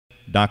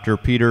Dr.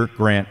 Peter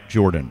Grant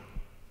Jordan.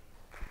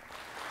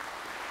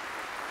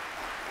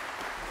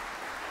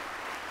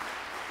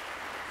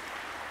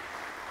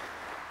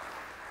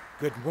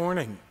 Good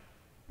morning.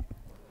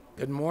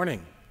 Good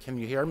morning. Can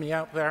you hear me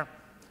out there?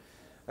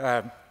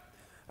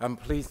 I'm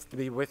pleased to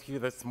be with you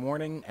this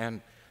morning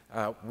and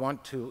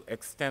want to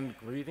extend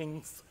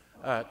greetings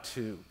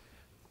to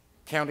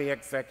County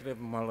Executive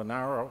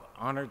Molinaro,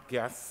 honored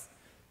guests,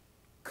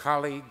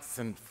 colleagues,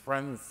 and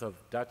friends of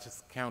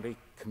Dutchess County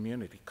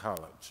Community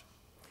College.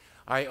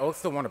 I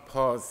also want to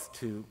pause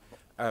to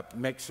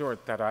make sure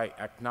that I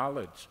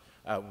acknowledge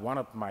one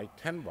of my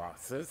 10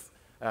 bosses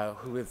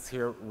who is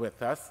here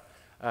with us,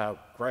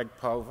 Greg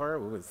Pulver,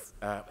 who is,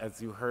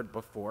 as you heard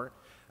before,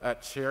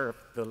 chair of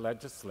the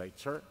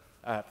legislature.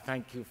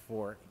 Thank you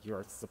for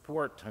your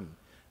support and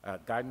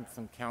guidance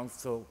and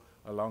counsel,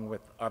 along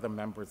with other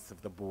members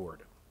of the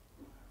board.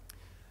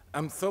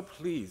 I'm so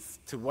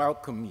pleased to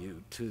welcome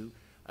you to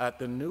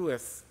the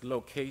newest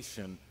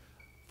location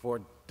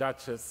for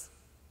Dutchess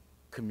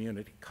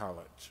Community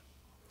College,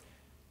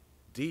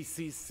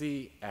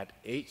 DCC at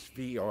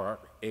HVR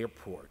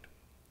Airport.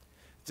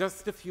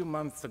 Just a few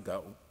months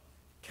ago,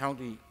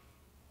 County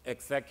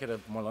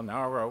Executive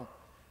Molinaro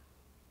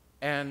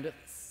and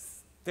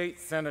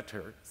State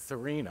Senator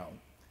Serino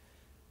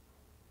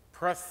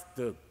pressed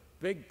the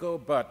big go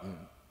button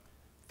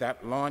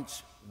that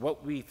launched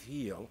what we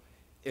feel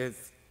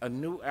is a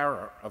new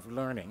era of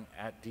learning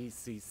at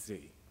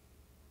DCC.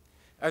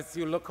 As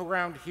you look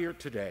around here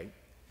today,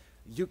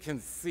 you can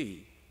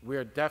see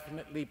we're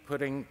definitely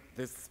putting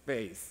this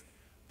space,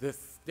 this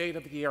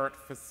state-of-the-art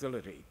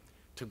facility,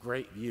 to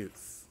great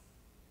use.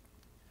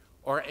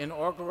 Our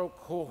inaugural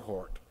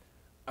cohort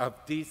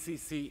of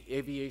DCC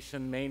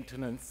aviation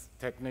maintenance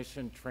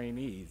technician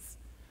trainees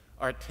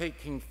are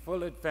taking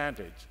full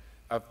advantage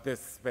of this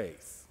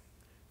space,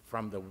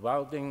 from the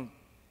welding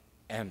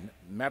and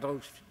metal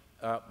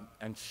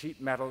and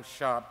sheet metal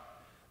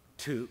shop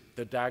to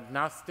the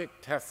diagnostic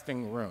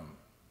testing room.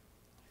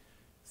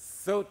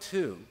 So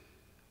too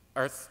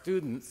are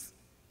students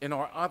in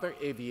our other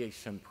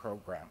aviation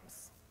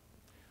programs,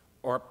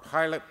 or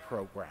pilot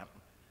program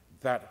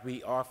that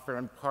we offer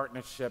in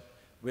partnership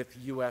with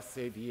U.S.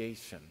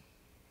 Aviation,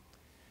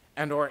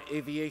 and our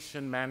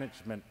aviation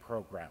management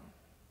program.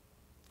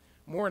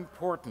 More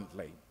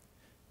importantly,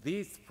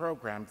 these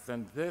programs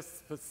and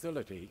this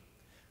facility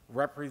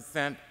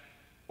represent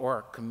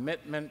our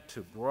commitment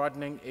to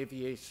broadening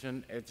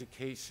aviation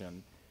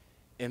education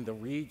in the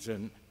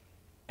region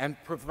and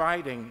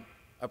providing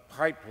a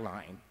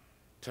pipeline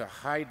to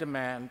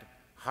high-demand,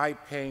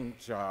 high-paying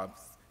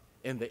jobs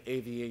in the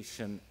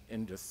aviation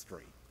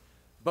industry,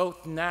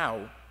 both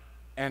now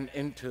and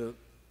into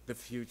the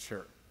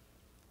future.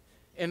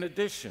 In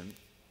addition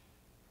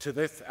to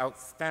this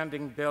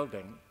outstanding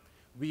building,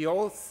 we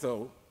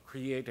also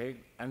created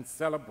and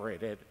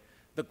celebrated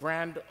the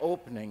grand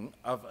opening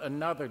of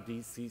another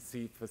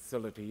DCC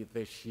facility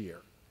this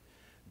year,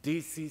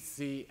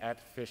 DCC at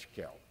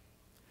Fishkill,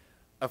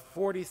 a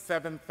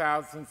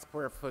 47,000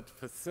 square foot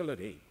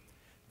facility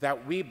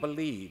that we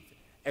believe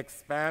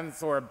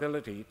expands our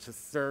ability to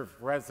serve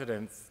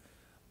residents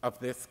of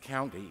this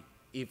county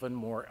even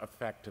more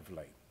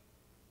effectively.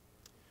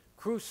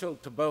 Crucial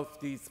to both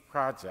these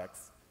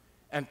projects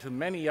and to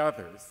many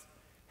others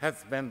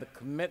has been the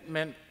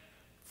commitment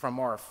from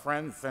our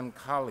friends and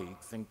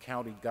colleagues in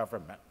county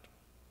government.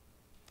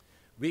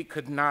 We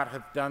could not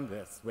have done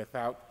this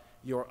without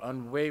your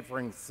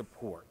unwavering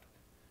support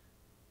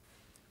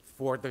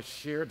for the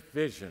shared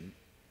vision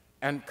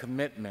and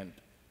commitment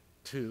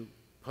to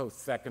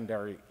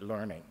post-secondary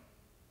learning,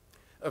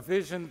 a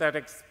vision that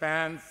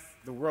expands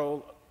the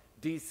role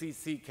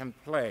DCC can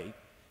play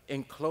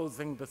in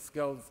closing the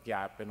skills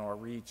gap in our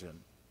region,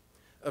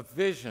 a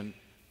vision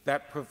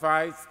that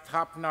provides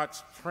top-notch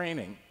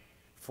training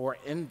for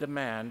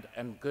in-demand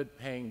and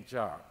good-paying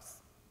jobs,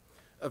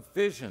 a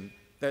vision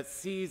that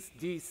sees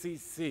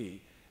DCC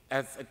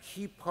as a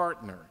key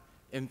partner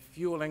in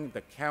fueling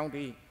the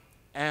county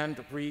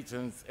and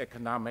region's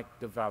economic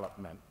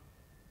development,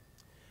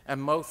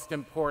 and most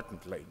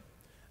importantly,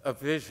 a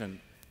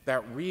vision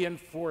that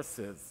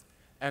reinforces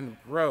and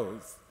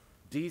grows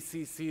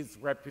DCC's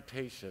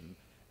reputation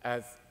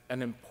as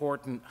an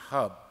important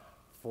hub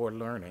for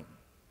learning.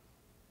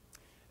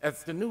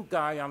 As the new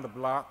guy on the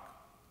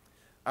block,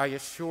 I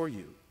assure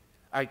you,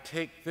 I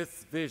take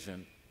this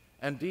vision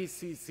and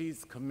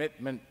DCC's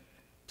commitment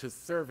to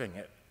serving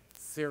it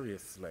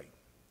seriously.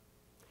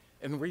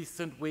 In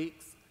recent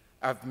weeks,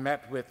 I've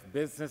met with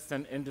business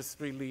and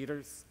industry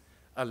leaders,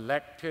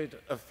 elected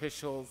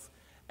officials,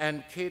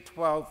 and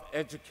K-12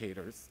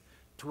 educators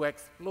to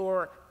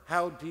explore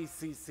how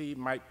DCC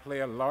might play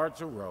a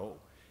larger role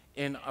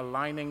in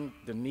aligning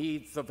the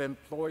needs of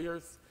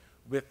employers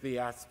with the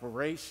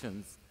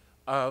aspirations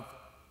of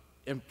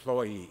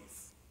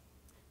employees,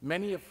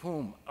 many of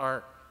whom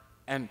are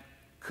and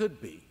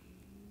could be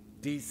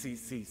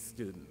DCC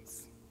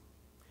students.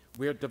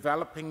 We're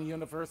developing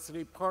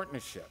university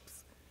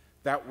partnerships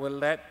that will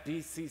let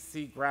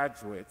DCC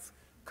graduates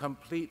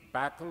complete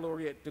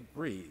baccalaureate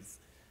degrees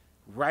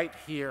right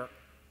here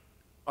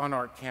on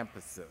our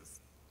campuses,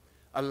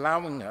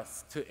 allowing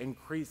us to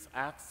increase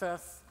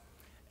access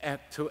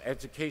to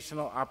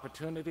educational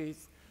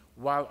opportunities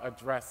while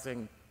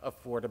addressing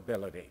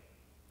affordability.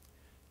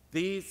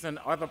 These and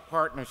other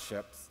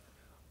partnerships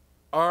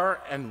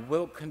are and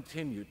will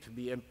continue to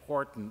be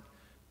important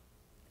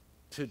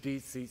to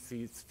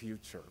DCC's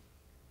future.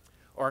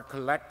 Our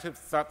collective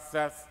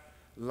success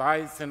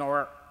lies in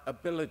our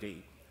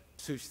ability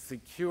to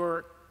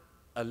secure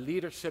a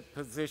leadership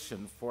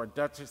position for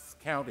Dutchess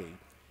County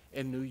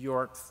in New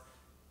York's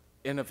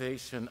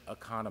innovation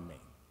economy.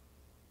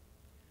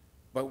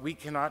 But we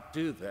cannot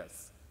do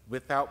this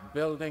without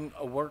building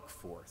a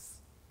workforce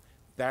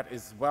that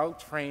is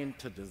well-trained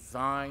to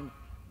design,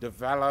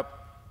 develop,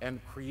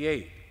 and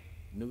create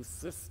new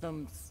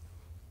systems,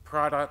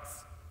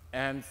 products,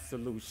 and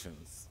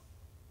solutions.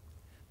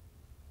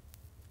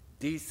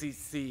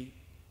 DCC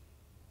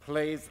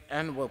plays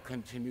and will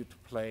continue to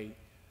play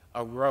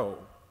a role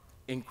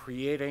in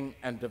creating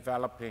and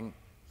developing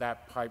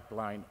that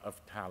pipeline of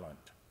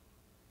talent.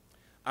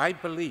 I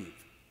believe,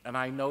 and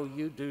I know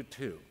you do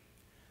too,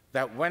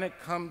 that when it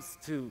comes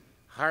to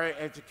higher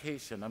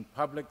education and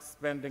public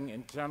spending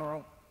in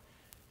general,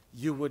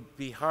 you would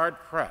be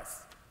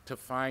hard-pressed to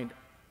find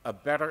a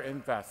better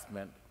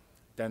investment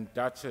than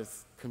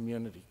Dutchess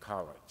Community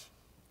College.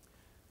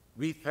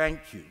 We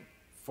thank you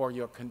for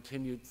your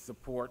continued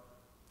support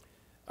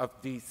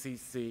of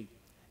DCC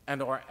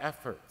and our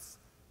efforts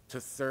to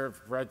serve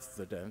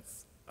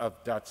residents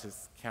of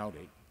Dutchess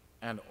County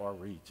and our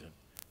region.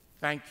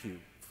 Thank you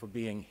for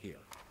being here.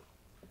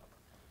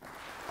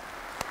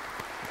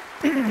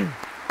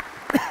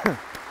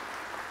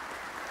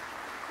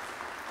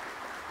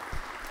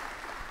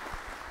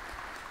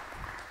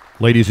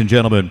 Ladies and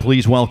gentlemen,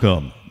 please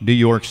welcome New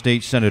York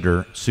State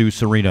Senator Sue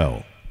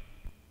Serino.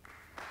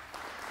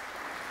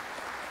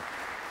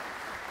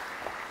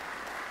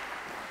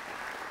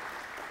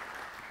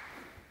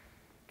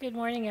 Good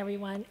morning,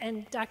 everyone.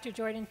 And Dr.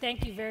 Jordan,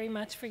 thank you very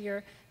much for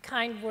your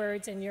kind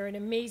words, and you're an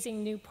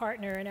amazing new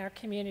partner in our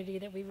community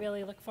that we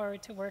really look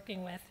forward to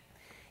working with.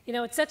 You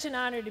know, it's such an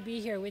honor to be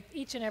here with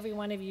each and every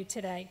one of you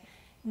today.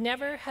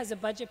 Never has a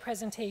budget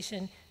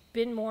presentation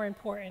been more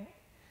important.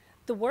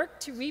 The work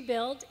to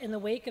rebuild in the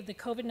wake of the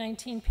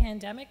COVID-19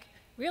 pandemic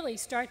really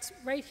starts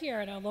right here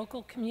at our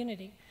local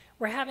community.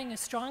 We're having a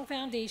strong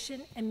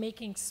foundation and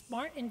making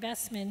smart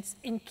investments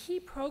in key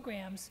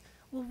programs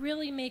will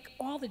really make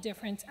all the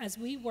difference as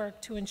we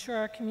work to ensure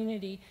our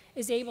community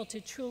is able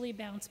to truly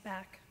bounce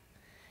back.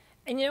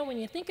 And you know, when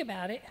you think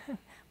about it,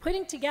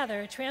 putting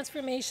together a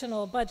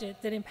transformational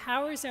budget that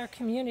empowers our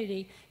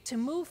community to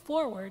move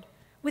forward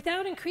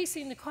without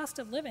increasing the cost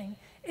of living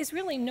is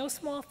really no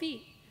small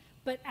feat.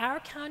 But our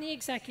county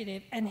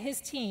executive and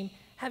his team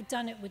have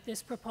done it with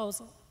this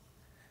proposal.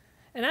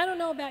 And I don't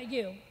know about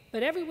you,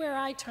 but everywhere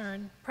I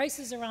turn,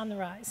 prices are on the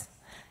rise.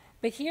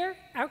 But here,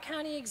 our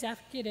county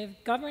executive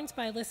governs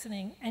by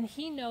listening, and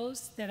he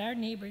knows that our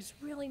neighbors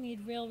really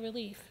need real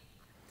relief.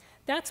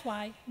 That's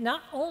why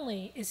not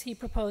only is he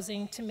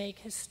proposing to make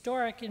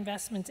historic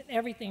investments in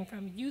everything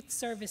from youth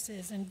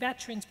services and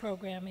veterans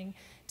programming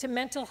to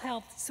mental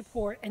health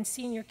support and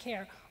senior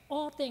care,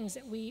 all things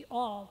that we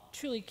all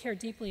truly care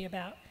deeply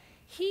about.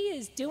 He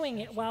is doing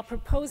it while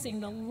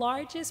proposing the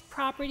largest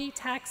property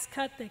tax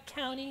cut the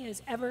county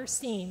has ever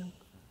seen.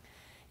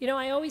 You know,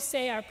 I always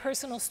say our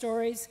personal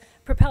stories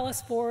propel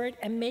us forward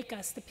and make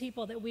us the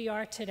people that we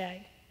are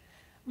today.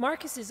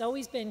 Marcus has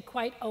always been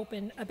quite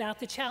open about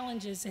the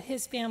challenges that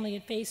his family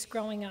had faced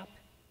growing up,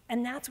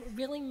 and that's what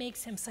really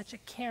makes him such a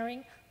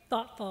caring,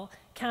 thoughtful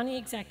county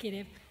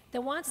executive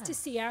that wants to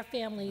see our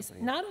families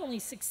not only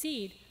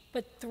succeed,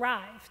 but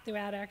thrive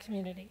throughout our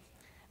community.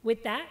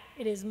 With that,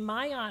 it is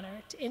my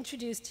honor to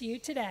introduce to you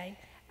today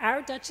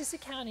our Dutchess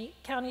County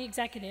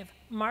Executive,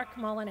 Mark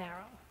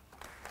Molinaro.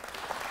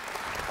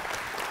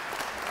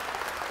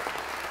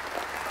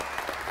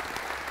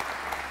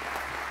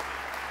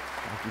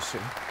 Thank you, Sue.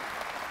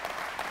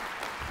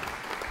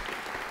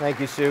 Thank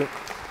you, Sue.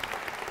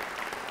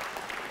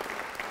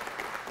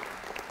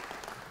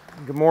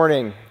 Good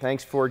morning.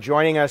 Thanks for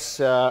joining us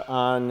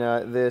on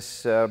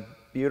this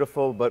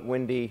beautiful but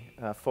windy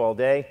fall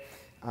day.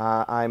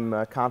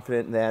 I'm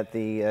confident that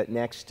the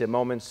next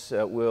moments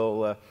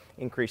will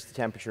increase the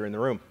temperature in the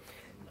room.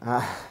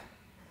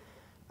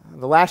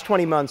 The last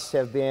 20 months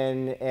have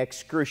been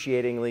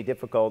excruciatingly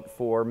difficult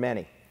for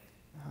many.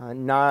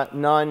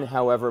 None,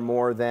 however,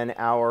 more than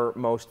our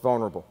most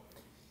vulnerable.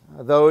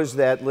 Those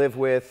that live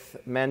with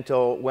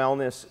mental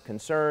wellness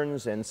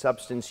concerns and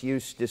substance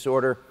use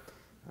disorder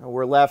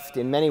were left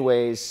in many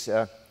ways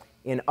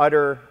in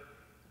utter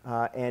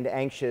and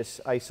anxious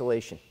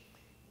isolation.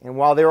 And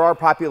while there are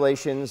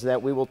populations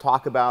that we will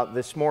talk about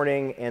this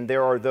morning, and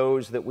there are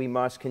those that we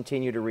must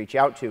continue to reach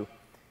out to,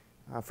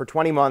 for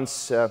 20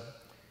 months,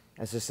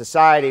 as a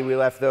society, we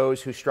left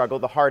those who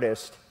struggled the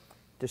hardest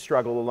to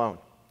struggle alone.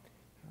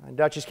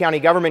 Dutchess County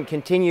government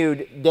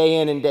continued day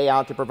in and day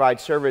out to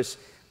provide service,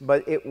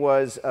 but it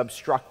was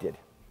obstructed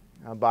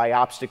by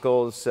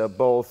obstacles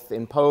both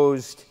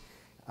imposed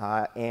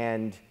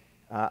and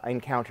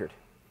encountered.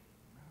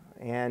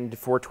 And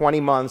for 20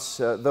 months,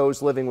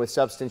 those living with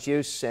substance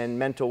use and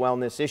mental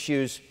wellness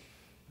issues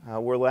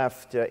were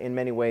left in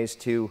many ways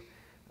to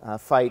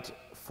fight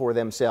for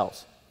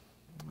themselves.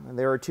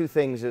 There are two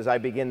things as I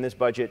begin this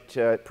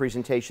budget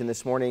presentation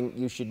this morning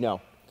you should know.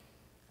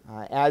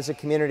 As a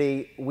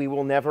community, we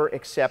will never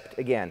accept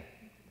again.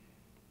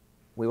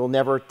 We will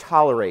never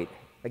tolerate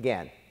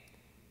again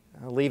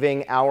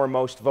leaving our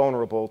most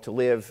vulnerable to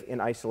live in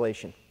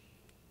isolation,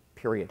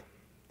 period.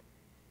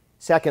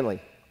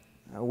 Secondly,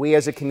 we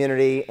as a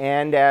community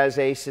and as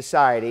a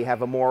society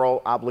have a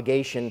moral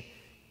obligation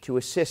to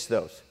assist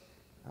those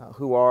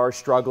who are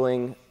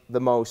struggling the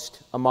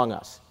most among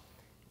us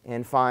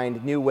and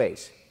find new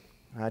ways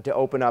to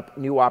open up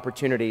new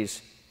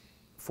opportunities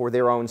for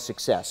their own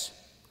success.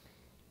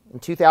 In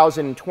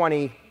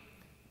 2020,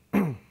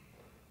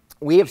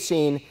 we have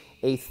seen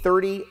a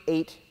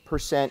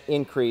 38%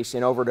 increase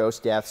in overdose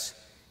deaths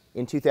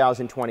in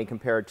 2020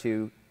 compared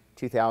to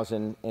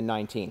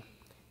 2019.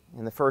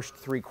 In the first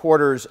 3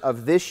 quarters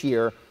of this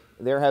year,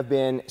 there have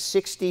been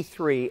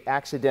 63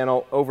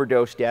 accidental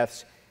overdose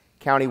deaths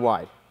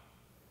countywide.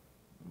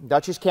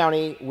 Dutchess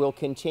County will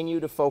continue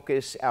to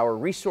focus our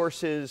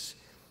resources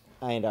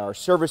and our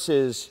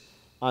services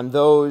on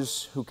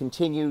those who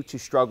continue to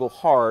struggle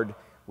hard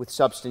with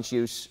substance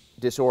use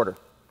disorder.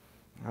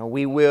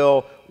 We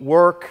will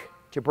work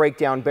to break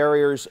down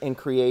barriers and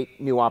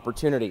create new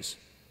opportunities.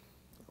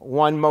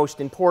 One most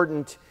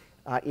important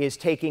is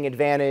taking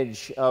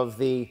advantage of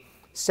the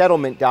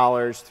settlement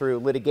dollars through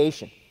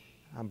litigation,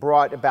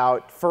 brought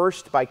about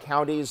first by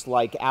counties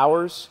like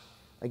ours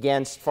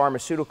against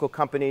pharmaceutical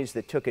companies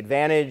that took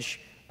advantage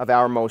of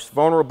our most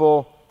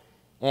vulnerable,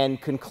 and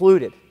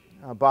concluded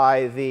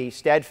by the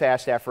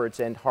steadfast efforts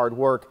and hard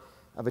work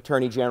of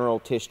Attorney General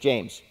Tish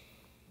James.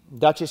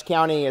 Dutchess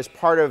County, as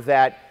part of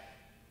that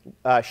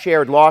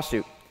shared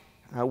lawsuit,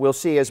 will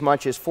see as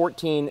much as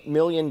 $14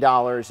 million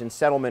in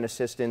settlement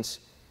assistance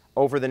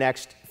over the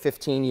next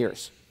 15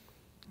 years.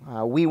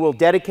 We will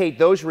dedicate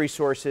those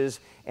resources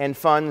and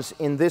funds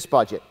in this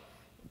budget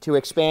to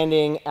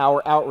expanding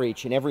our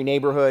outreach in every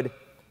neighborhood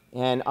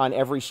and on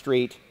every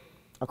street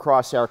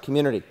across our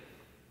community.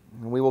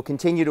 We will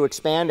continue to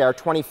expand our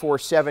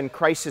 24/7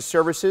 crisis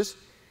services,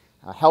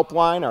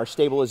 helpline, our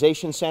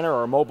stabilization center,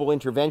 our mobile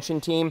intervention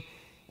team,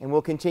 and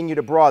we'll continue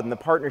to broaden the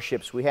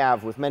partnerships we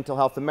have with Mental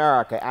Health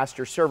America,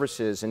 Astor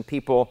Services, and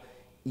People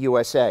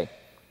USA.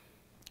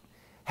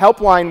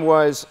 Helpline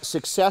was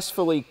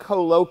successfully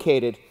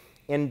co-located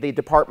in the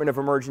Department of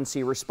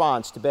Emergency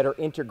Response to better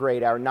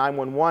integrate our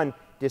 911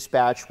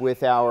 dispatch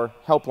with our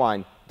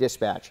Helpline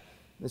dispatch.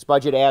 This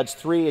budget adds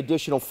 3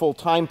 additional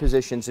full-time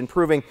positions,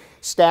 improving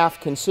staff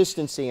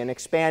consistency and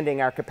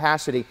expanding our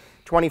capacity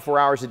 24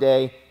 hours a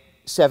day,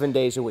 7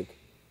 days a week.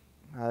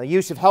 The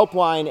use of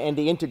Helpline and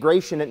the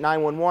integration at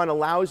 911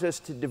 allows us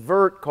to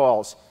divert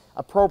calls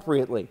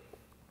appropriately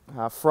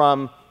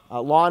from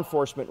law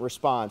enforcement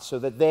response so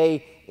that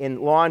they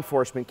in law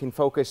enforcement can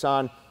focus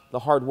on the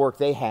hard work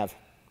they have.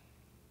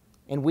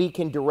 And we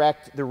can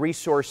direct the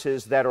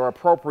resources that are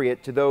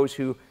appropriate to those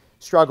who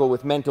struggle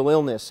with mental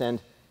illness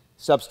and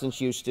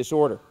substance use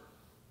disorder.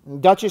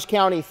 Dutchess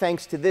County,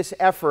 thanks to this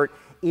effort,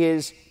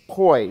 is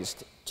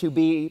poised to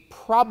be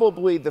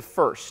probably the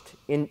first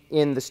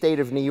in the state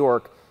of New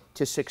York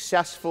to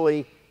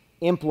successfully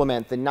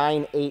implement the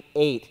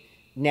 988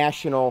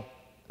 national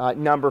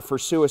number for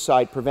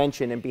suicide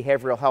prevention and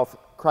behavioral health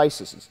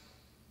crises.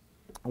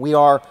 We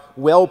are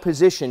well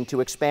positioned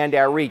to expand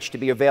our reach to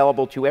be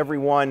available to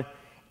everyone,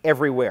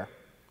 everywhere.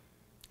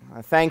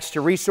 Thanks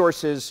to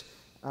resources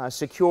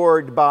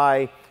secured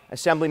by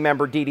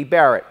Assemblymember Dee Dee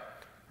Barrett,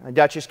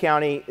 Dutchess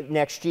County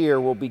next year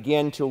will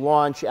begin to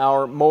launch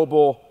our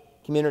mobile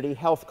community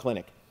health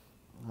clinic.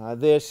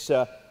 This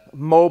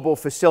mobile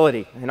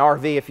facility, an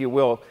RV if you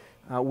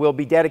will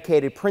be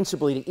dedicated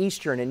principally to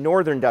eastern and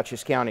northern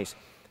Dutchess counties,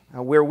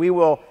 where we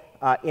will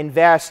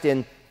invest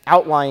in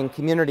outlying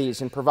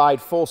communities and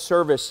provide full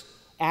service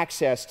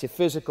access to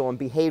physical and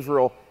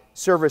behavioral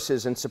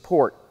services and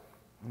support.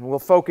 And we'll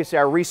focus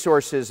our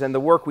resources and the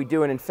work we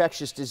do in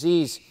infectious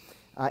disease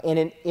and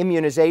in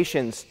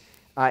immunizations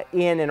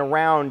in and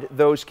around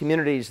those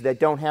communities that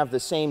don't have the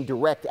same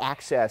direct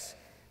access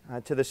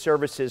to the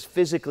services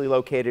physically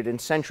located in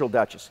central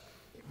Dutchess.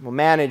 We'll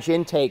manage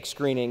intake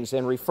screenings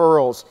and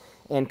referrals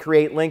and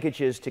create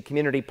linkages to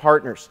community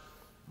partners.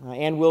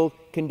 And we'll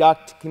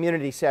conduct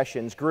community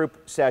sessions,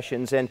 group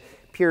sessions, and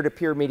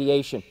peer-to-peer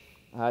mediation,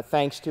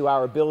 thanks to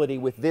our ability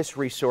with this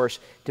resource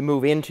to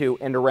move into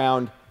and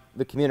around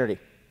the community.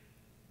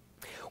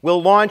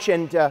 We'll launch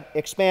and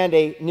expand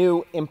a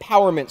new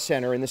empowerment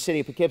center in the city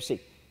of Poughkeepsie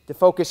to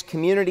focus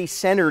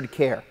community-centered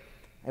care,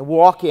 a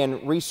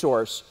walk-in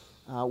resource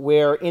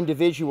where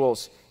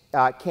individuals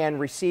can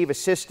receive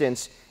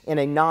assistance in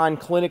a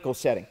non-clinical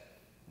setting.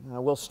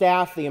 We'll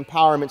staff the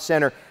empowerment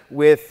center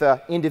with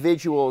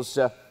individuals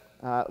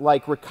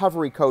like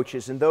recovery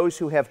coaches and those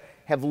who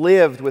have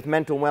lived with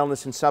mental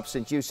wellness and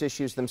substance use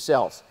issues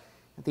themselves.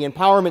 The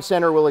empowerment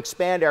center will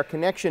expand our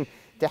connection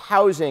to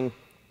housing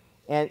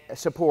and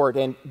support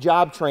and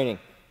job training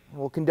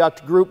We'll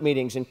conduct group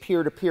meetings and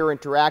peer-to-peer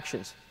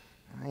interactions,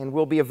 and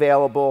we'll be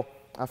available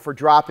for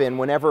drop-in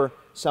whenever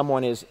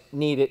someone is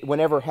needed,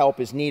 whenever help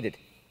is needed.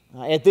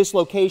 At this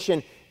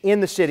location in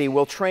the city,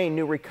 we'll train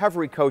new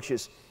recovery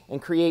coaches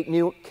and create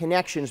new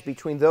connections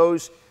between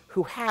those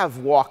who have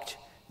walked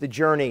the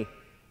journey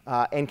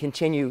and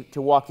continue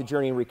to walk the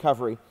journey in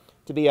recovery,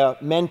 to be a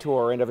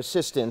mentor and of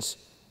assistance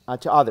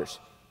to others.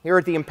 Here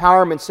at the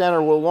Empowerment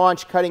Center, we'll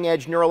launch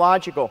cutting-edge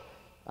neurological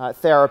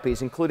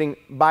therapies, including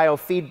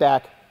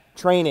biofeedback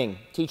training,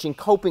 teaching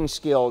coping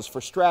skills for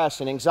stress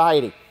and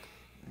anxiety,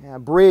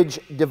 bridge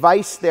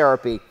device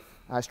therapy,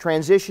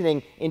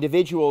 transitioning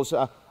individuals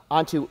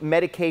onto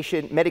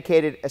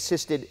medicated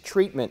assisted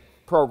treatment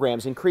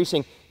programs,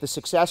 increasing the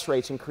success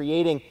rates and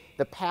creating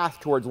the path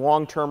towards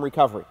long-term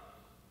recovery.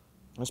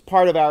 As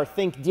part of our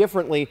Think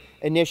Differently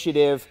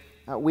initiative,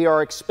 we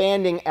are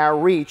expanding our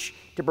reach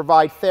to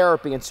provide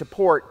therapy and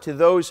support to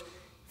those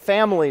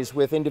families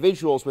with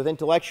individuals with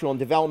intellectual and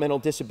developmental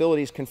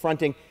disabilities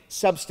confronting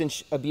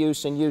substance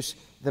abuse and use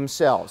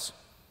themselves.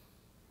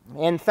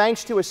 And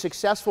thanks to a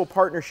successful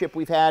partnership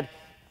we've had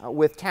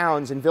with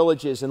towns and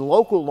villages and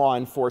local law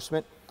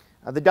enforcement,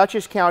 the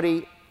Dutchess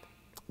County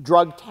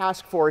Drug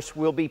Task Force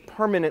will be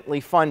permanently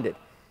funded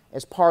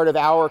as part of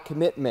our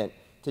commitment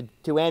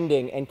to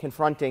ending and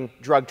confronting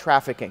drug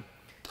trafficking.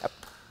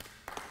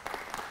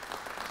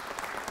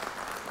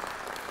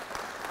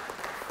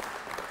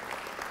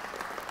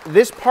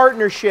 This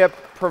partnership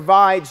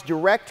provides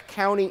direct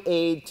county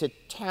aid to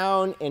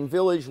town and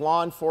village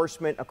law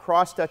enforcement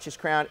across Dutchess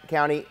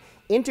County,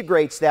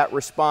 integrates that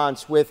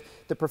response with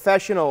the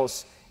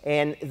professionals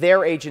and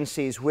their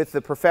agencies with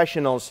the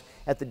professionals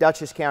at the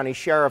Dutchess County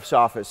Sheriff's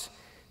Office,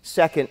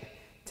 second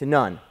to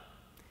none,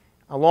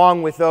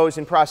 along with those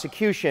in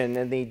prosecution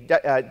and the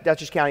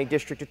Dutchess County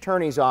District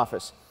Attorney's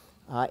Office,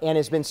 and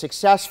has been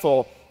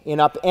successful in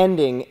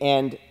upending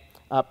and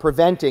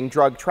preventing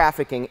drug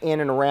trafficking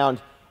in and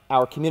around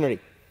our community.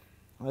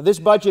 This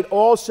budget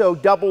also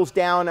doubles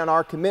down on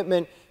our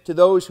commitment to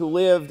those who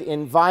lived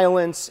in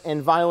violence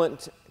and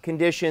violent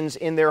conditions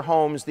in their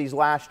homes these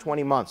last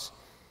 20 months,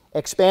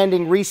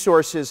 expanding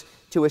resources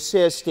to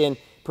assist in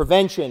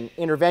prevention,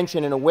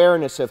 intervention, and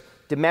awareness of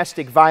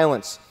domestic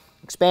violence,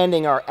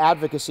 expanding our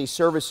advocacy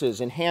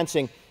services,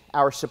 enhancing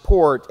our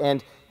support,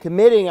 and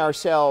committing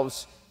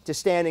ourselves to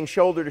standing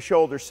shoulder to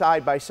shoulder,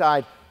 side by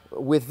side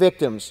with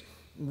victims.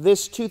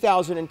 This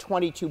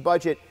 2022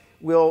 budget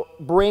will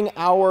bring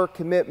our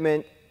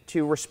commitment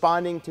to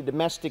responding to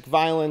domestic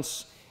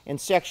violence and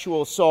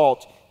sexual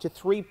assault to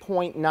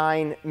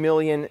 $3.9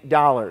 million.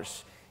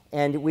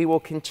 And we will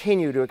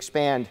continue to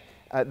expand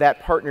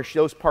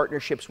those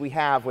partnerships we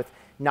have with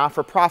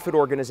not-for-profit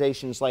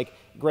organizations like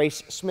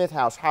Grace Smith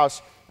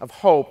House of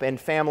Hope, and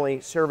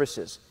Family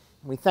Services.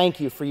 We thank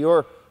you for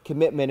your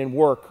commitment and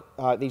work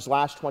these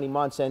last 20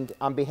 months, and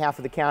on behalf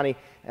of the county,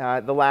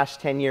 the last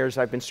 10 years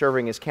I've been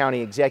serving as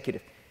county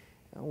executive.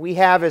 We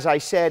have, as I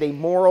said, a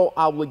moral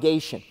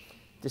obligation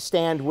to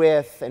stand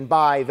with and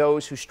by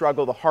those who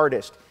struggle the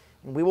hardest.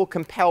 And we will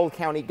compel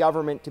county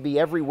government to be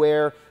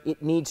everywhere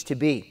it needs to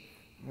be,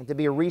 and to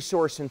be a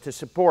resource and to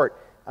support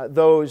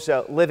those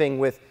living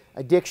with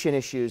addiction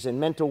issues and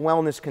mental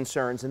wellness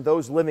concerns and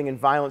those living in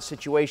violent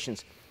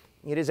situations.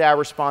 It is our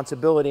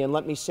responsibility, and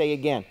let me say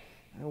again,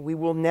 we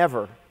will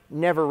never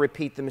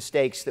repeat the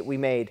mistakes that we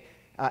made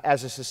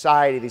as a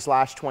society these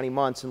last 20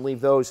 months and leave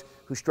those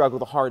who struggle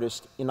the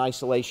hardest in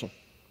isolation.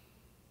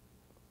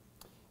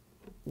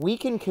 We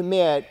can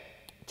commit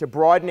to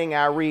broadening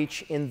our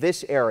reach in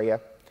this area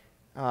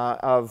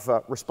of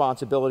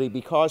responsibility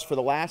because for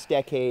the last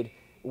decade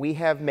we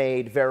have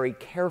made very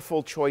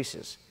careful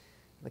choices.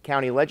 The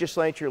county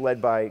legislature,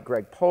 led by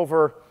Greg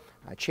Pulver,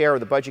 chair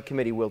of the Budget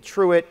Committee Will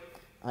Truitt,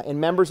 and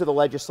members of the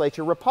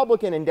legislature,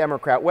 Republican and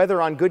Democrat,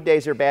 whether on good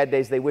days or bad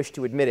days they wish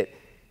to admit it,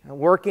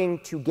 working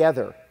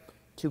together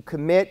to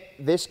commit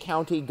this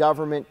county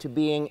government to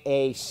being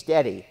a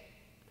steady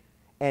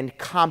and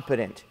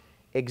competent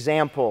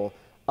example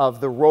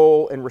of the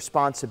role and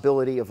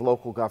responsibility of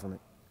local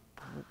government.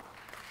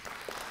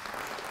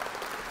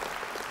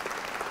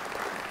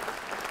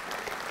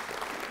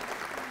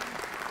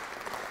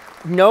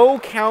 No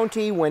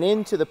county went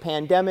into the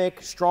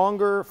pandemic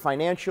stronger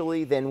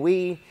financially than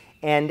we,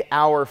 and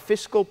our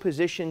fiscal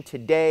position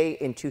today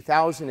in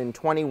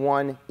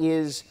 2021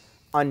 is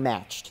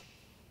unmatched.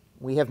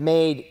 We have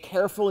made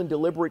careful and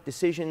deliberate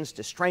decisions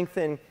to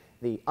strengthen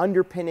the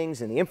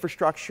underpinnings and the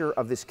infrastructure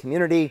of this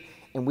community,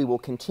 and we will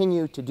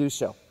continue to do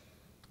so.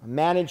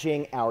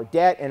 Managing our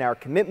debt and our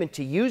commitment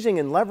to using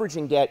and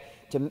leveraging debt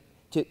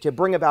to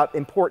bring about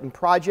important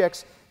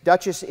projects,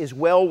 Dutchess is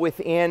well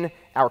within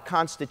our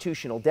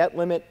constitutional debt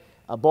limit,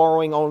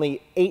 borrowing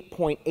only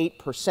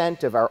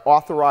 8.8% of our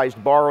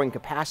authorized borrowing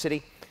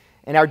capacity,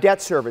 and our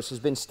debt service has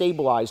been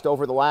stabilized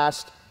over the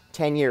last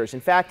 10 years.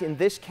 In fact, in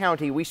this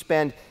county, we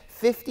spend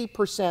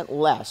 50%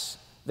 less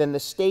than the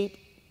state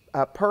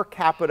per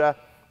capita,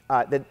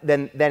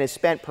 than is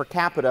spent per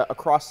capita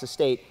across the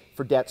state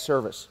for debt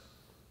service.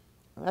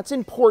 That's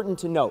important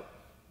to note.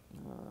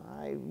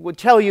 I would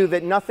tell you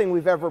that nothing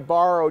we've ever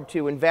borrowed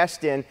to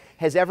invest in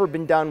has ever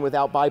been done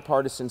without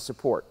bipartisan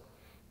support.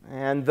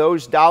 And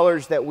those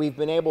dollars that we've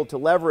been able to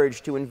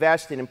leverage to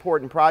invest in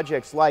important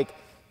projects like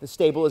the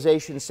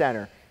Stabilization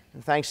Center,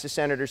 and thanks to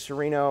Senator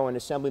Serino and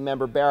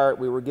Assemblymember Barrett,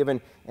 we were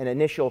given an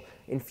initial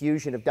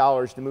infusion of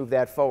dollars to move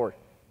that forward.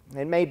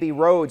 It may be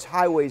roads,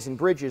 highways, and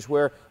bridges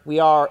where we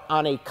are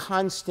on a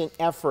constant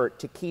effort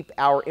to keep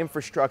our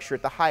infrastructure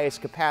at the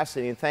highest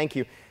capacity. And thank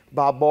you,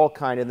 Bob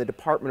Balkind and the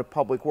Department of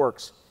Public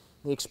Works.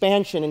 The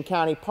expansion in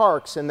county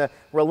parks and the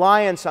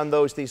reliance on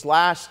those these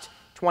last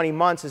 20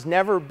 months has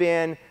never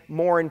been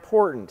more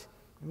important.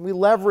 We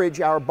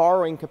leverage our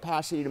borrowing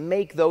capacity to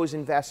make those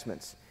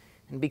investments.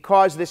 And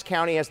because this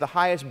county has the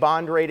highest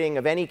bond rating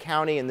of any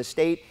county in the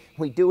state,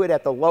 we do it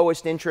at the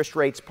lowest interest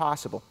rates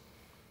possible.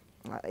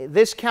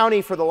 This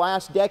county for the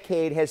last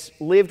decade has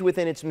lived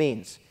within its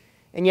means.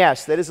 And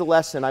yes, that is a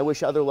lesson I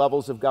wish other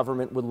levels of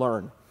government would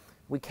learn.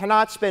 We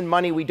cannot spend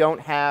money we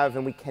don't have,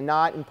 and we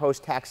cannot impose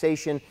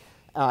taxation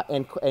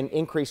and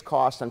increase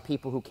costs on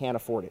people who can't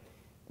afford it.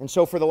 And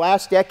so for the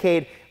last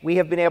decade, we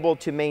have been able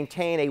to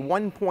maintain a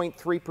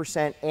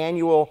 1.3%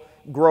 annual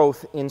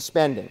growth in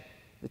spending.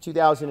 The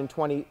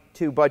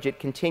 2022 budget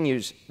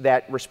continues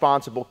that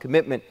responsible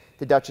commitment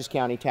to Dutchess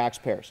County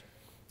taxpayers.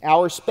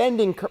 Our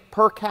spending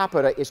per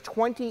capita is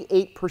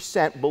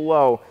 28%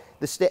 below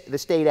the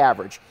state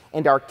average,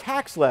 and our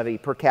tax levy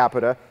per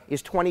capita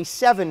is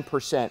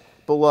 27%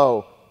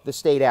 below the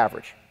state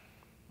average.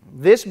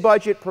 This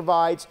budget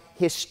provides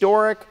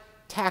historic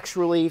tax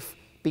relief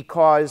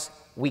because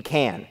we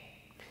can.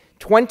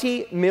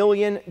 $20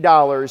 million in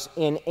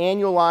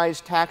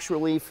annualized tax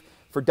relief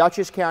for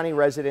Dutchess County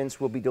residents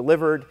will be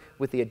delivered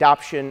with the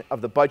adoption of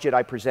the budget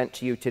I present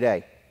to you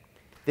today.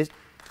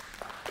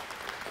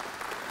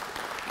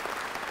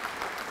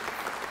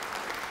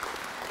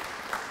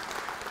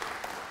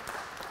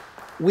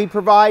 We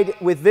provide,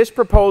 with this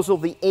proposal,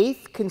 the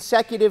 8th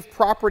consecutive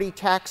property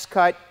tax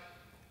cut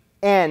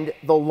and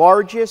the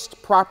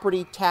largest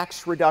property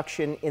tax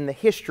reduction in the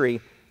history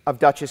of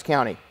Dutchess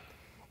County.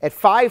 At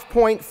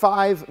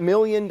 $5.5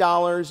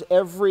 million,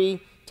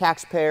 every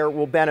taxpayer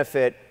will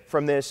benefit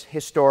from this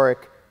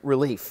historic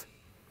relief.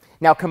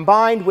 Now,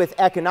 combined with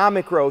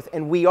economic growth,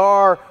 and we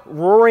are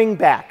roaring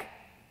back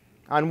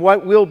on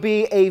what will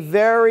be a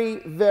very,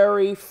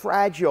 very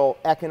fragile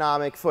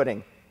economic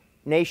footing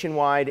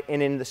nationwide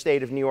and in the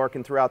state of New York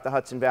and throughout the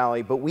Hudson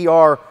Valley, but we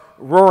are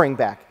roaring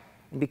back.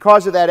 And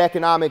because of that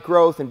economic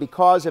growth and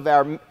because of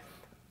our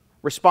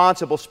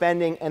responsible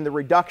spending and the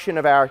reduction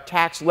of our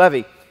tax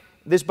levy,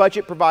 this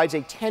budget provides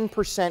a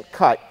 10%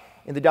 cut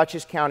in the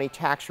Dutchess County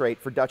tax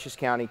rate for Dutchess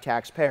County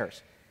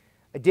taxpayers.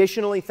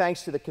 Additionally,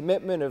 thanks to the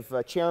commitment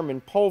of Chairman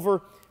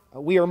Pulver,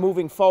 we are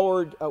moving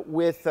forward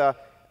with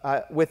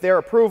their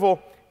approval,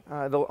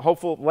 the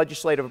hopeful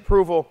legislative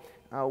approval,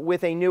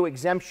 with a new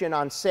exemption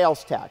on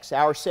sales tax.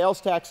 Our sales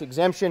tax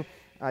exemption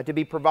to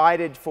be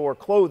provided for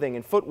clothing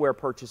and footwear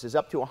purchases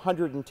up to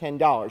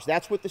 $110.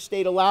 That's what the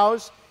state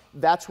allows,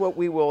 that's what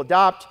we will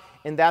adopt,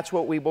 and that's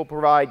what we will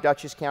provide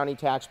Dutchess County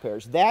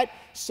taxpayers. That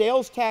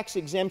sales tax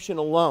exemption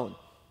alone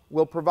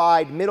will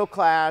provide middle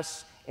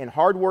class and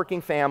hardworking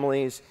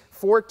families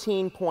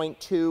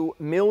 $14.2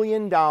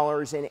 million in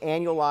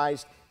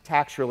annualized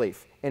tax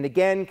relief. And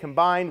again,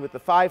 combined with the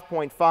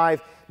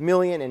 $5.5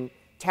 million in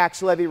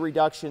tax levy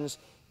reductions,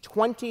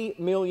 $20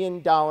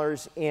 million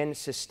in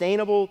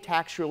sustainable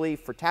tax relief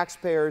for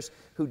taxpayers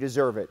who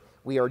deserve it.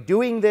 We are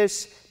doing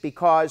this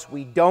because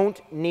we don't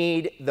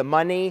need the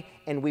money,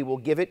 and we will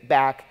give it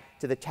back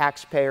to the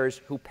taxpayers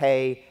who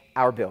pay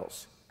our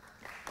bills.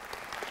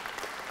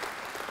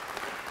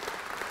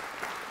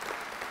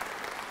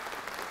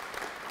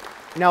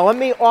 Now, let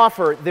me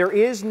offer, there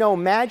is no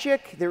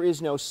magic, there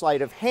is no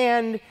sleight of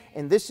hand,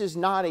 and this is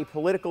not a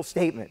political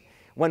statement.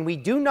 When we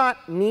do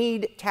not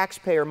need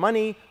taxpayer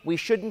money, we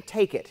shouldn't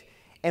take it.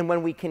 And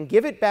when we can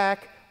give it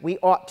back, we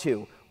ought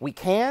to. We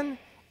can,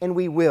 and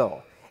we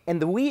will.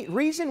 And the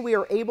reason we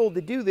are able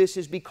to do this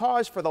is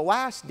because for the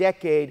last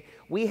decade,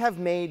 we have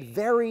made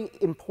very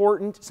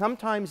important,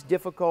 sometimes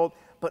difficult,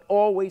 but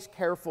always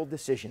careful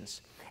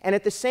decisions. And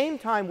at the same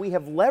time, we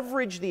have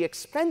leveraged the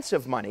expense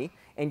of money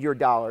and your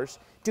dollars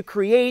to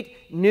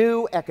create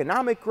new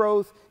economic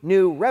growth,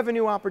 new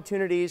revenue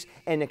opportunities,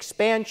 and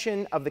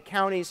expansion of the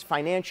county's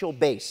financial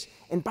base.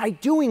 And by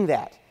doing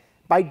that,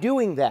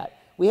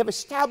 we have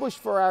established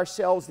for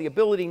ourselves the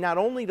ability not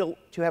only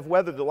to have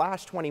weathered the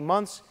last 20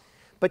 months,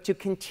 but to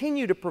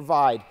continue to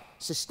provide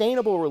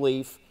sustainable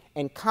relief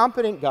and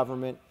competent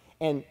government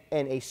and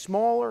a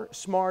smaller,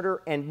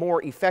 smarter, and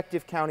more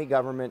effective county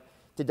government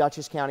to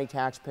Dutchess County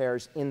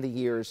taxpayers in the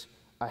years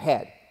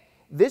ahead.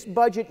 This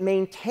budget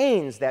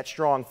maintains that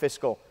strong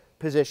fiscal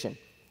position,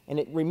 and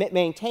it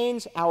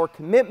maintains our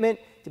commitment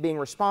to being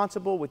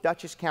responsible with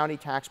Dutchess County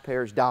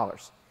taxpayers'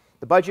 dollars.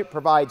 The budget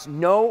provides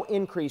no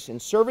increase in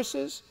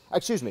services,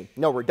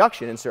 no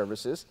reduction in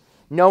services,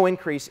 no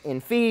increase in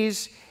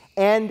fees,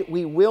 and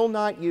we will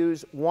not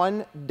use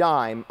one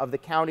dime of the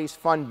county's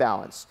fund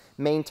balance,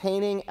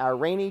 maintaining our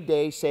rainy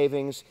day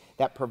savings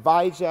that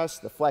provides us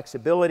the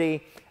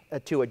flexibility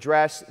to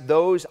address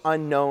those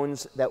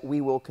unknowns that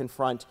we will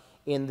confront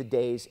in the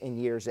days and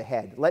years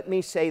ahead. Let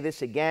me say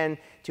this again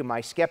to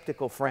my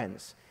skeptical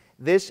friends.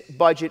 This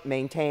budget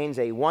maintains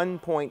a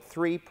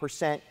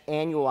 1.3%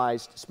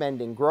 annualized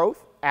spending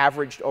growth,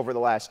 averaged over the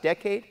last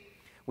decade.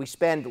 We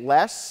spend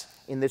less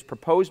in this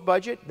proposed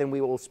budget than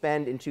we will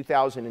spend in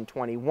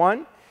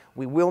 2021.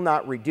 We will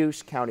not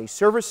reduce county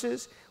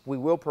services. We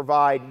will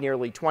provide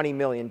nearly $20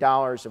 million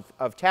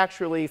of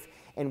tax relief,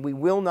 and we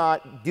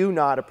do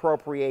not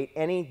appropriate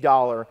any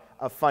dollar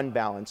of fund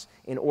balance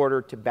in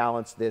order to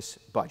balance this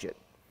budget.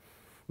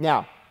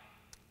 Now,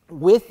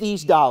 with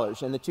these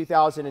dollars in the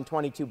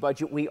 2022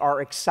 budget, we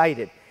are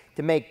excited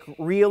to make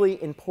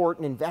really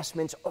important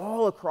investments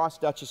all across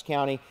Dutchess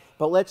County,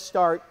 but let's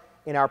start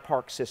in our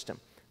park system.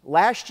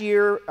 Last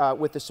year,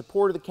 with the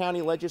support of the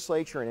county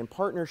legislature and in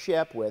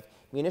partnership with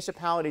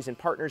municipalities and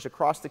partners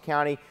across the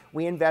county,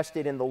 we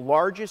invested in the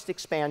largest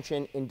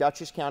expansion in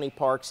Dutchess County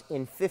parks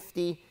in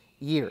 50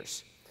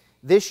 years.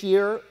 This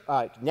year,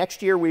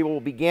 next year, we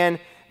will begin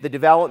the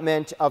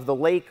development of the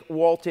Lake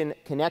Walton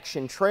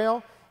Connection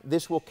Trail.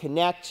 This will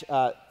connect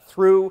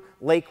through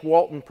Lake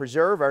Walton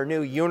Preserve, our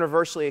new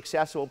universally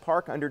accessible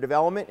park under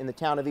development in the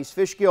town of East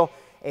Fishkill,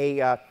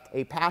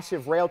 a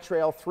passive rail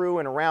trail through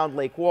and around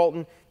Lake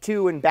Walton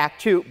from and back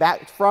to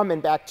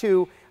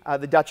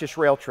the Dutchess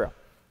Rail Trail.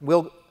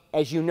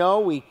 As you know,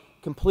 we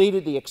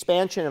completed the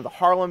expansion of the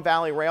Harlem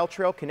Valley Rail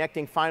Trail,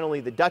 connecting finally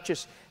the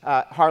Dutchess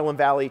Harlem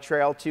Valley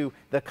Trail to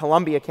the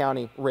Columbia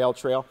County Rail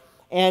Trail.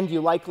 And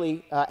you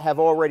likely have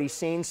already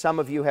seen, some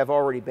of you have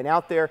already been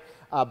out there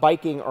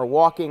biking or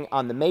walking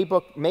on the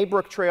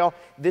Maybrook Trail.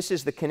 This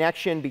is the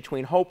connection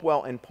between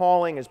Hopewell and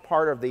Paulding as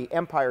part of the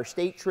Empire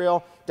State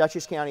Trail.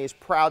 Dutchess County is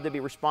proud to be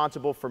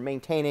responsible for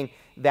maintaining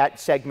that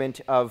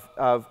segment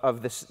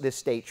of this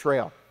state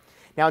trail.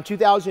 Now in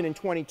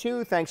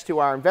 2022, thanks to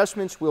our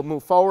investments, we'll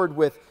move forward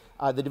with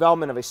the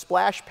development of a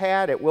splash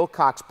pad at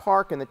Wilcox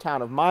Park in the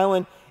town of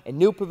Milan, a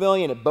new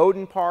pavilion at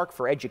Bowdoin Park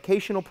for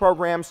educational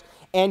programs,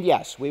 and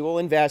yes, we will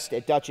invest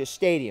at Dutchess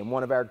Stadium,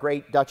 one of our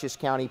great Dutchess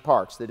County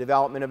parks, the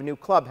development of a new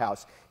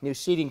clubhouse, new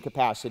seating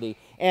capacity,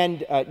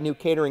 and new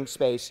catering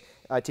space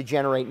to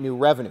generate new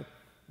revenue.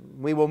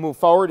 We will move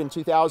forward in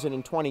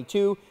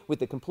 2022 with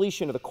the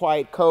completion of the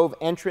Quiet Cove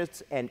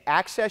entrance and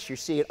access. You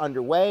see it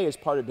underway as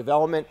part of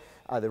development,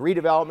 the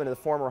redevelopment of the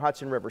former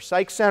Hudson River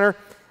Psych Center.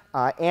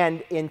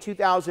 And in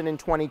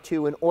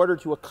 2022, in order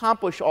to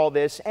accomplish all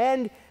this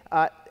and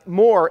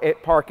more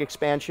at park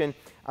expansion,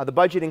 the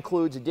budget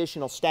includes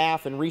additional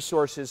staff and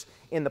resources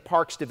in the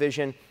Parks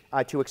Division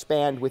to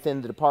expand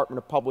within the Department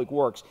of Public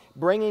Works,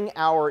 bringing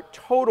our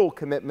total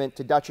commitment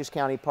to Dutchess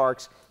County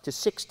Parks to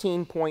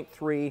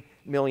 $16.3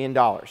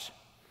 million.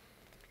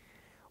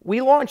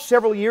 We launched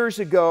several years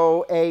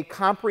ago a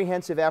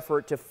comprehensive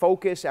effort to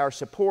focus our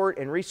support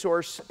and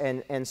resource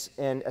and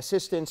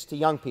assistance to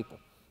young people.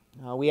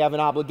 We have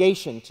an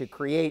obligation to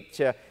create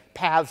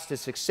paths to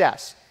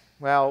success.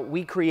 Well,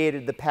 we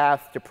created the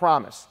Path to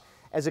Promise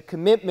as a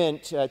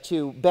commitment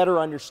to better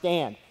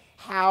understand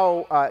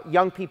how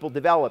young people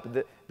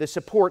develop, the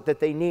support that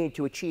they need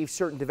to achieve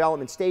certain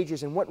development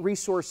stages, and what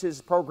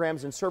resources,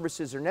 programs, and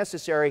services are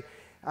necessary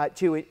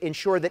to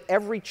ensure that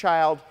every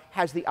child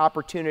has the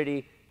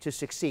opportunity to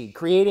succeed,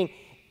 creating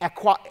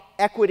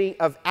equity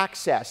of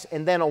access,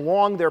 and then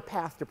along their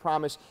path to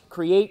promise,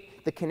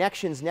 create the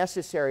connections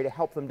necessary to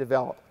help them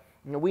develop.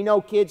 You know, we know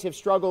kids have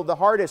struggled the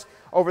hardest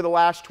over the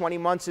last 20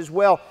 months as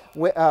well,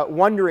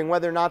 wondering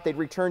whether or not they'd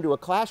return to a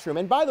classroom.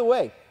 And by the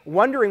way,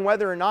 wondering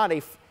whether or not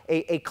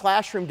a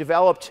classroom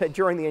developed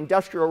during the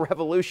Industrial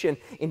Revolution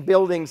in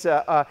buildings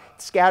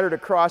scattered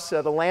across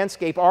the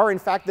landscape are in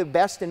fact the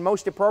best and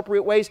most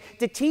appropriate ways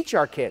to teach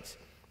our kids.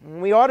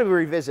 We ought to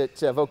revisit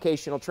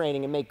vocational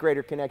training and make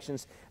greater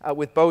connections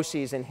with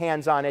BOCES and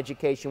hands-on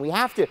education. We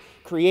have to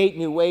create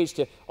new ways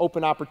to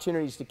open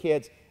opportunities to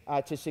kids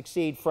to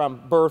succeed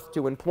from birth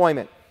to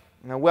employment.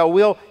 Well,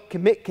 we'll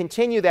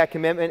continue that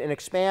commitment and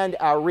expand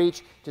our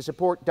reach to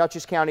support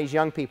Dutchess County's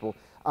young people.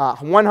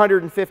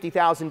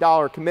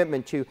 $150,000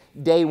 commitment to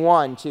day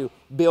one to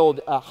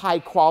build high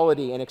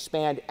quality and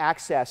expand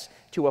access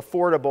to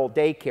affordable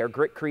daycare,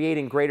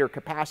 creating greater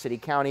capacity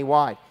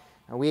countywide.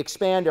 We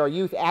expand our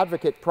Youth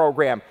Advocate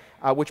Program,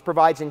 which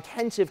provides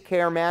intensive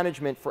care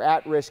management for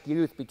at-risk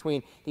youth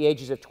between the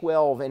ages of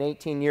 12 and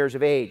 18 years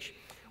of age.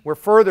 We're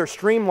further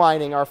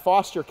streamlining our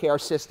foster care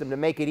system to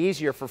make it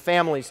easier for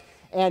families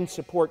and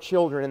support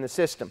children in the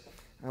system.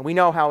 We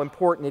know how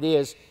important it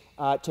is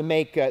to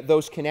make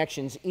those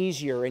connections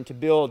easier and to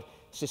build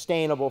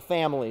sustainable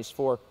families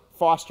for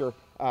foster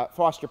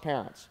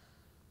parents.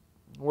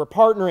 We're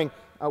partnering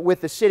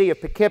with the City of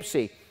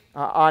Poughkeepsie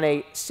on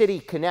a City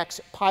Connects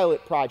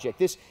pilot project.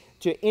 This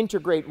to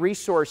integrate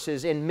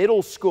resources in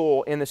middle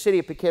school in the City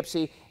of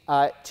Poughkeepsie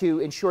to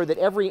ensure that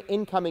every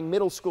incoming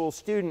middle school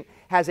student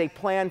has a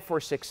plan for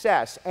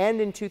success. And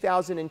in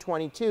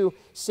 2022,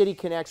 City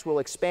Connects will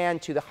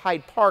expand to the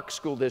Hyde Park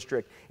School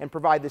District and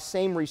provide the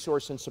same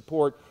resource and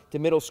support to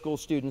middle school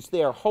students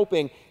there,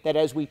 hoping that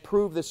as we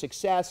prove the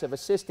success of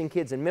assisting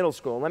kids in middle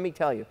school, let me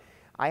tell you,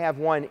 I have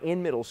one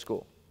in middle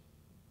school.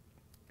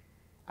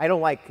 I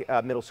don't like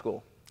middle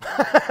school.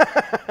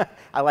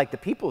 I like the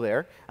people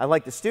there. I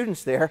like the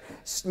students there.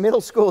 Middle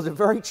school is a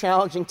very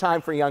challenging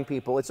time for young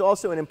people. It's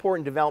also an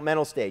important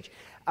developmental stage.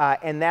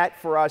 And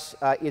that, for us,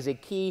 is a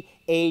key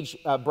age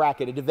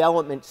bracket, a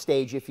development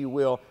stage, if you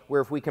will,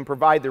 where if we can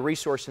provide the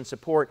resource and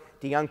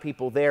support to young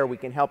people there, we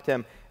can help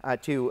them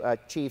to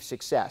achieve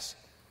success.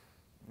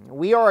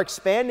 We are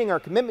expanding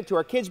our commitment to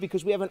our kids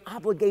because we have an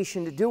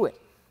obligation to do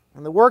it.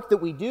 And the work that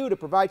we do to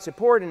provide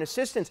support and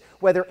assistance,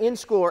 whether in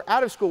school or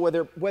out of school,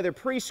 whether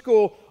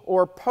preschool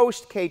or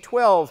post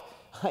K-12,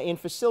 in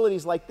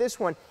facilities like this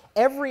one,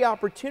 every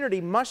opportunity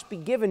must be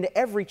given to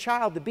every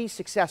child to be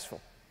successful,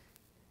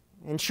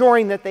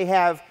 ensuring that they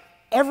have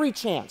every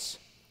chance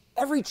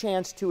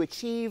to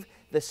achieve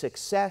the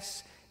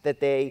success that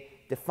they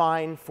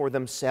define for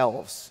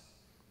themselves.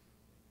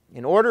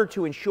 In order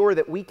to ensure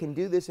that we can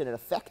do this in an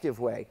effective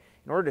way,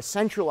 in order to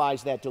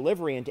centralize that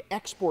delivery and to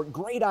export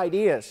great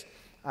ideas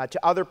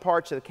to other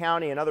parts of the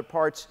county and other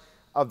parts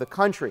of the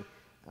country,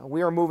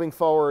 we are moving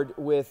forward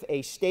with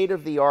a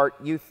state-of-the-art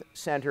youth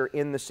center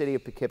in the city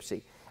of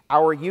Poughkeepsie.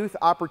 Our Youth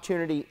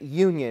Opportunity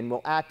Union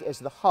will act as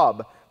the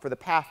hub for the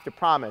Path to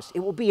Promise. It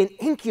will be an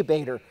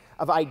incubator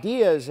of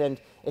ideas and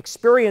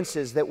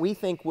experiences that we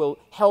think will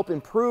help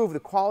improve the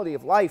quality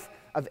of life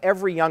of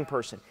every young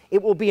person.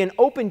 It will be an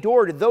open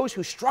door to those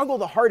who struggle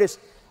the hardest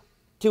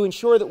to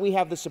ensure that we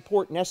have the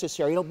support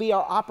necessary. It'll be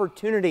our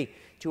opportunity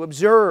to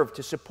observe,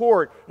 to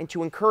support, and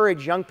to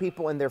encourage young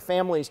people and their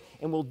families,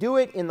 and we'll do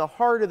it in the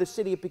heart of the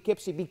city of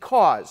Poughkeepsie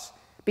because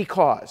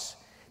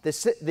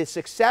the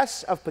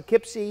success of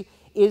Poughkeepsie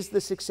is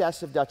the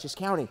success of Dutchess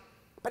County.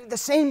 But at the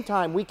same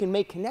time, we can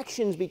make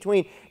connections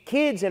between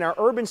kids in our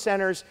urban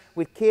centers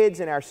with kids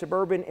in our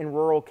suburban and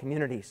rural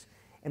communities.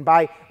 And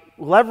by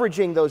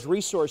leveraging those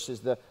resources,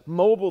 the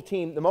mobile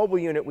team, the mobile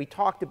unit we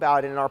talked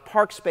about in our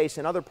park space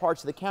and other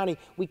parts of the county,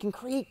 we can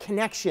create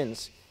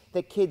connections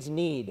that kids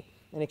need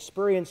and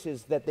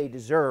experiences that they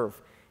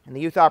deserve. And the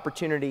Youth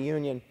Opportunity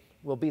Union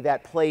will be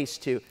that place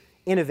to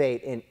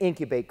innovate and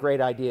incubate great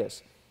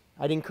ideas.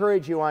 I'd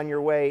encourage you on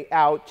your way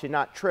out to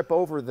not trip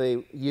over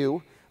the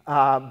U,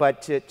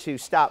 but to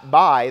stop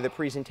by the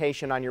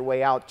presentation on your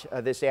way out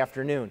this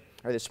afternoon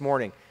or this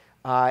morning.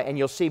 And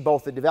you'll see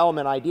both the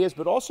development ideas,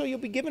 but also you'll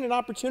be given an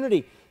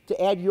opportunity to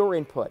add your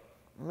input.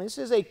 And this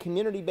is a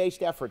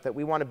community-based effort that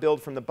we want to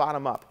build from the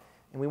bottom up,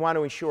 and we want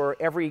to ensure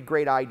every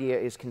great idea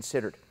is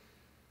considered.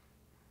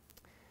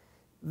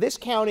 This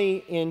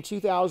county in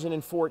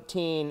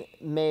 2014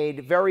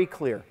 made very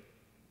clear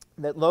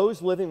that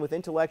those living with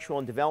intellectual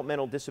and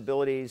developmental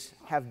disabilities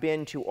have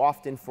been too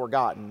often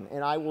forgotten,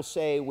 and I will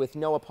say with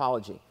no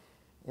apology.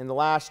 In the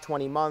last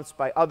 20 months,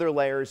 by other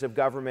layers of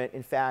government,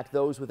 in fact,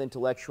 those with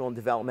intellectual and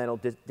developmental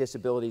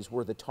disabilities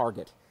were the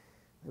target.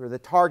 They were the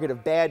target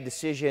of bad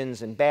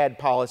decisions and bad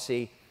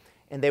policy,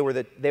 and they were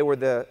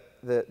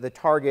the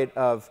target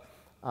of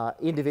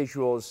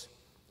individuals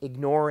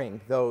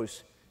ignoring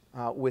those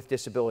with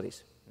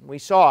disabilities. We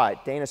saw it,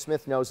 Dana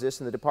Smith knows this,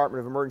 in the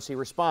Department of Emergency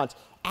Response,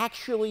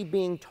 actually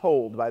being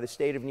told by the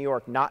state of New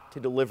York not to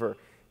deliver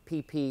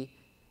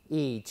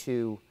PPE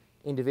to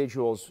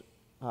individuals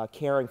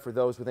caring for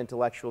those with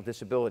intellectual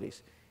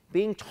disabilities.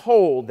 Being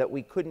told that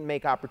we couldn't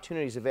make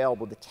opportunities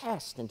available to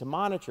test and to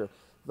monitor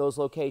those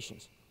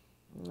locations.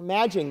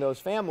 Imagine those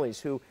families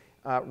who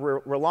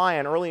rely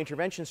on early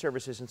intervention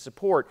services and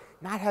support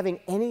not having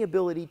any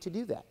ability to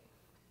do that.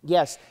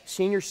 Yes,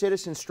 senior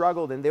citizens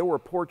struggled and there were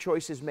poor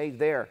choices made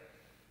there.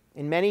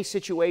 In many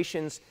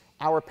situations,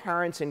 our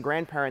parents and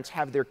grandparents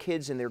have their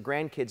kids and their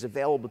grandkids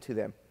available to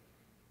them.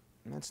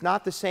 And that's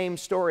not the same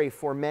story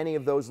for many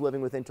of those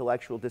living with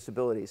intellectual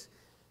disabilities.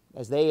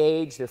 As they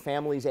age, their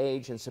families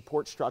age, and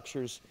support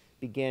structures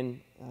begin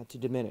to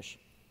diminish.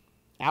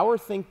 Our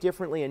Think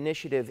Differently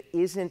initiative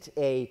isn't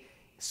a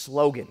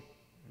slogan.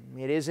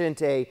 It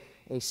isn't a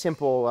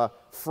simple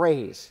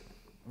phrase.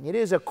 It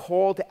is a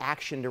call to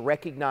action to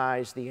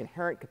recognize the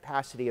inherent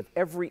capacity of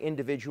every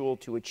individual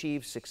to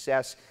achieve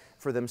success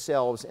for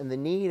themselves and the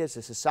need as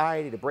a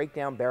society to break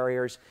down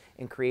barriers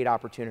and create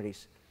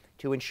opportunities,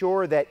 to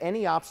ensure that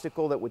any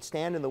obstacle that would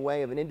stand in the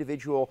way of an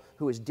individual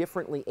who is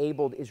differently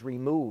abled is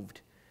removed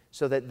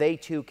so that they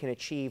too can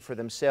achieve for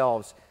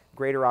themselves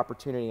greater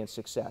opportunity and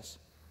success.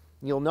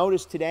 You'll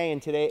notice today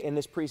in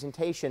this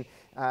presentation,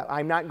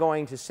 I'm not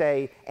going to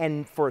say,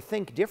 and for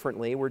Think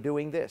Differently, we're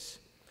doing this.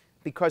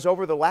 Because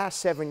over the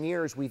last 7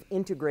 years, we've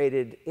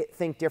integrated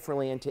Think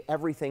Differently into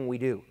everything we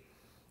do.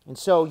 And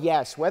so,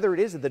 yes, whether it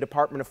is the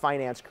Department of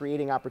Finance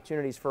creating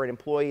opportunities for an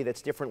employee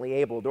that's differently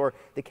abled, or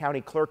the county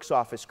clerk's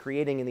office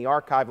creating in the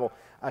archival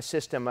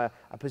system a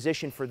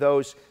position for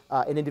those,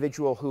 an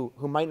individual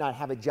who might not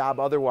have a job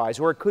otherwise,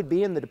 or it could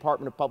be in the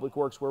Department of Public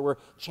Works where we're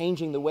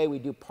changing the way we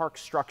do park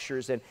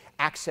structures and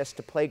access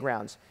to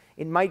playgrounds.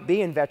 It might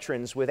be in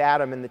veterans with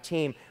Adam and the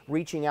team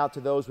reaching out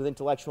to those with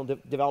intellectual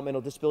and developmental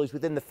disabilities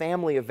within the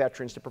family of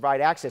veterans to provide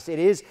access. It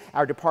is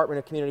our Department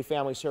of Community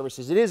Family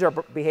Services. It is our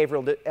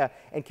Behavioral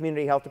and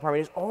Community Health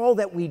Department. It is all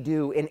that we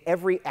do in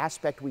every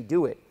aspect we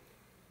do it,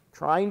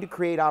 trying to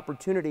create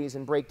opportunities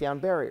and break down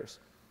barriers.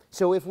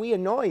 So if we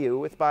annoy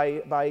you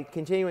by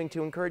continuing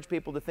to encourage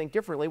people to think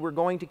differently, we're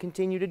going to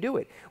continue to do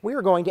it. We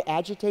are going to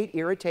agitate,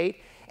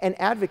 irritate, and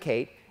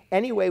advocate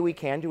any way we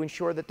can to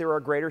ensure that there are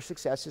greater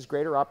successes,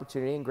 greater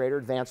opportunity, and greater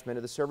advancement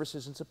of the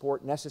services and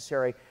support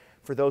necessary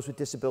for those with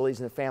disabilities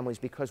and their families,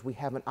 because we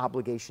have an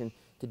obligation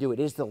to do it.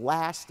 It is the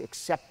last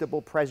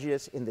acceptable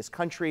prejudice in this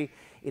country.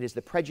 It is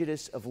the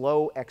prejudice of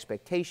low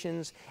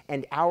expectations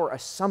and our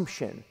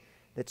assumption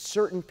that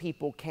certain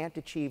people can't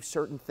achieve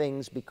certain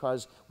things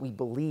because we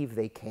believe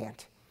they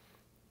can't.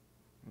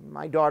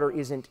 My daughter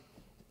isn't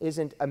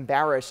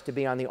embarrassed to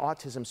be on the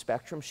autism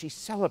spectrum. She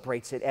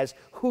celebrates it as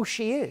who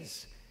she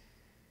is.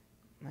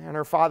 And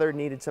her father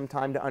needed some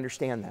time to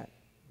understand that.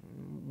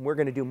 We're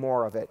going to do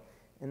more of it.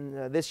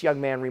 And this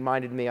young man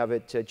reminded me of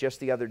it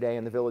just the other day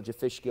in the village of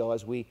Fishkill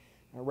as we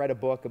read a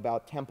book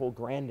about Temple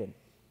Grandin.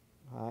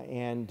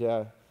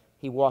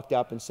 He walked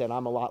up and said,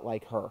 "I'm a lot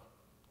like her."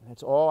 And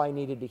that's all I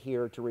needed to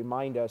hear to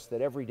remind us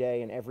that every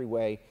day in every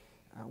way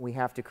we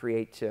have to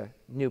create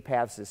new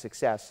paths to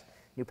success,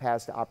 new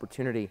paths to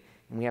opportunity,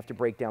 and we have to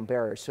break down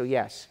barriers. So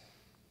yes,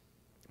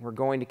 we're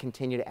going to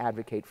continue to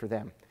advocate for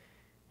them.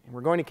 And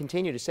we're going to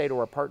continue to say to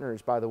our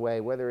partners, by the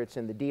way, whether it's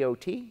in the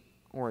DOT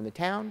or in the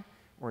town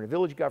or in a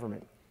village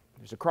government,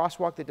 if there's a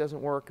crosswalk that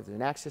doesn't work, if there's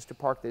an access to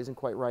park that isn't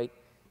quite right,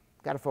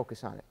 got to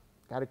focus on it.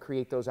 Got to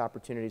create those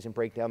opportunities and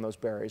break down those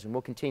barriers, and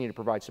we'll continue to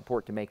provide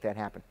support to make that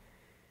happen.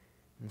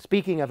 And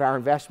speaking of our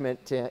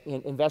investment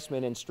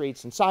in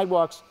streets and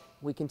sidewalks,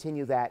 we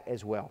continue that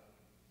as well.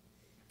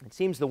 It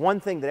seems the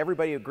one thing that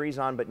everybody agrees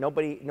on, but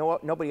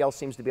nobody else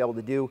seems to be able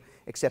to do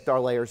except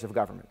our layers of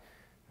government.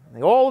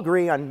 They all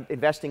agree on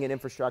investing in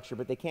infrastructure,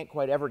 but they can't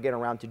quite ever get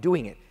around to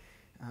doing it.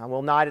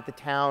 Well, not at the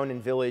town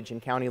and village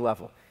and county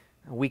level.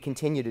 We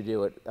continue to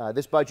do it.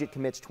 This budget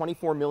commits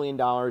 $24 million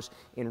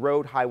in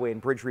road, highway,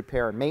 and bridge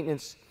repair and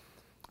maintenance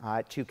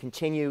to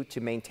continue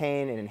to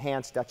maintain and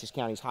enhance Dutchess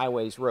County's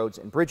highways, roads,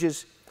 and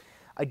bridges.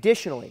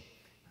 Additionally,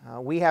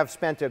 we have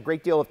spent a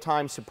great deal of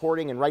time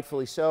supporting, and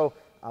rightfully so,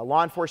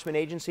 law enforcement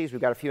agencies. We've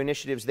got a few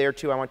initiatives there,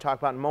 too, I want to talk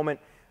about in a moment.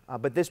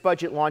 But this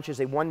budget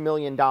launches a $1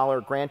 million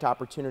grant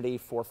opportunity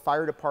for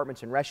fire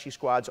departments and rescue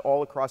squads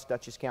all across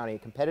Dutchess County, a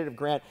competitive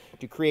grant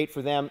to create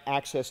for them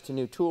access to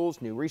new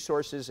tools, new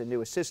resources, and new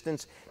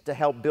assistance to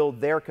help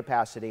build their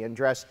capacity and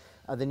address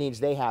the needs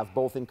they have,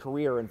 both in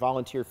career and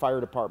volunteer fire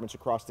departments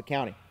across the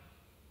county.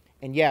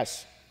 And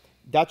yes,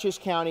 Dutchess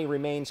County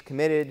remains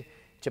committed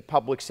to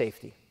public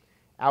safety.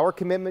 Our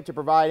commitment to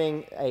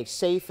providing a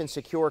safe and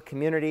secure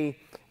community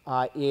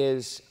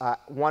is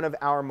one of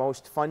our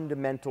most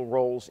fundamental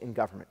roles in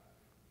government.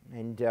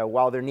 And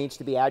while there needs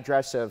to be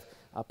address of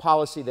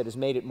policy that has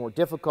made it more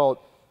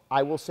difficult,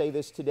 I will say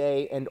this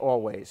today and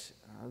always.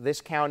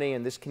 This county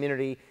and this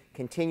community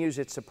continues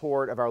its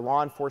support of our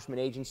law enforcement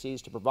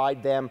agencies to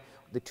provide them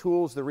the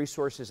tools, the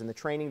resources, and the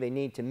training they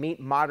need to meet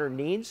modern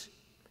needs,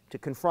 to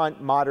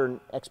confront modern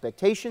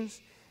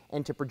expectations,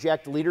 and to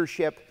project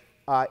leadership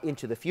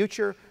into the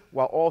future,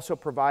 while also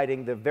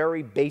providing the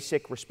very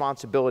basic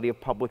responsibility of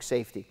public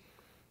safety.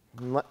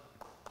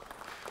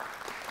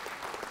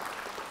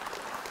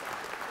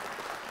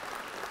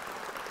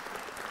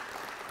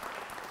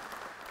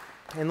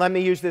 And let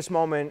me use this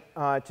moment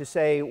to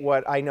say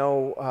what I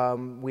know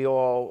we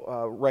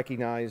all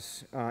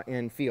recognize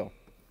and feel.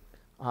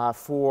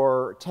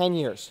 For 10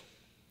 years,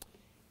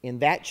 in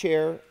that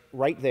chair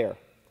right there,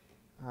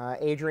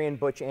 Adrienne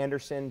Butch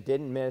Anderson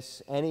didn't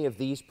miss any of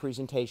these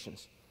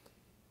presentations.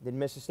 Didn't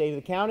miss a State of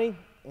the County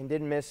and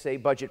didn't miss a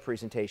budget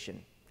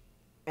presentation.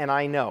 And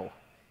I know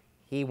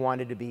he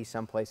wanted to be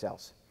someplace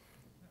else.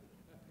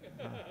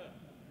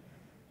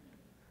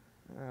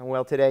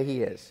 Well, today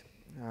he is.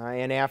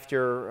 And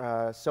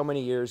after so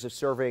many years of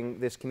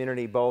serving this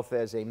community, both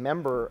as a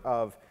member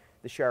of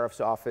the Sheriff's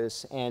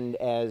Office and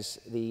as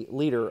the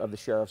leader of the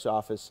Sheriff's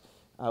Office,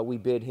 we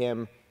bid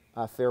him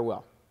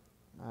farewell.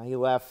 He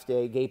left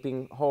a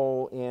gaping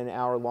hole in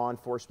our law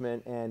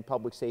enforcement and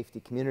public safety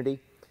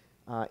community.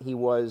 He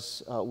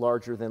was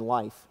larger than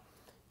life.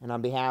 And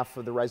on behalf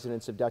of the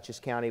residents of Dutchess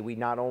County, we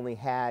not only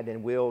had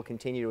and will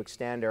continue to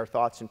extend our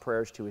thoughts and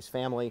prayers to his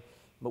family,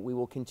 but we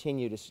will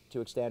continue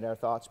to extend our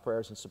thoughts,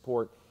 prayers, and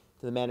support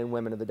to the men and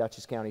women of the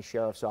Dutchess County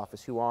Sheriff's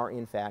Office, who are,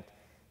 in fact,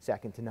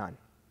 second to none.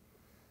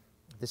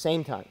 At the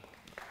same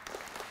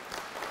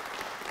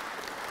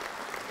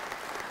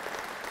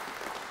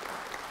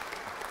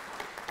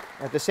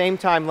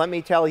time, let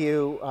me tell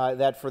you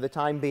that for the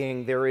time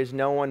being, there is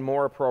no one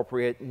more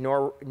appropriate,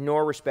 nor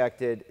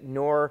respected,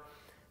 nor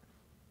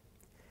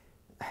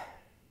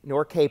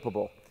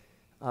capable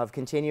of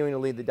continuing to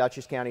lead the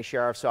Dutchess County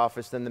Sheriff's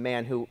Office than the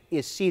man who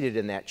is seated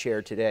in that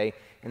chair today,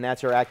 and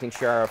that's our Acting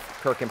Sheriff,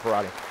 Kirk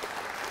Imparati.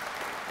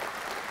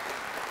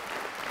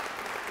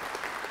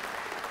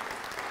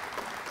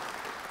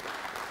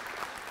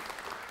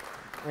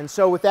 And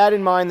so with that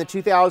in mind, the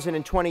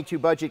 2022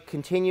 budget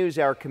continues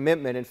our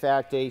commitment, in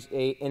fact, an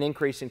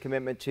increase in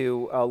commitment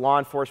to law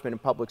enforcement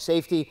and public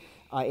safety.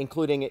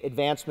 including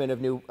advancement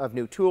of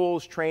new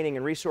tools, training,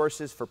 and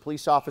resources for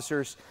police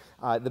officers.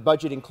 The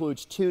budget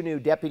includes 2 new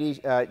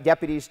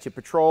deputies to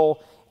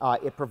patrol.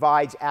 It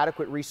provides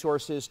adequate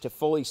resources to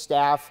fully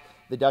staff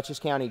the Dutchess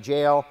County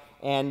Jail,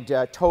 and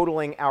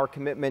totaling our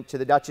commitment to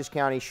the Dutchess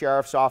County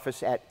Sheriff's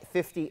Office at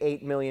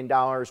 $58 million,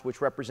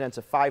 which represents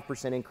a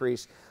 5%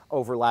 increase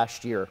over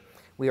last year.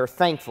 We are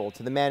thankful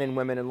to the men and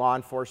women in law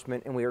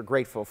enforcement, and we are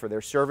grateful for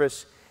their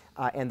service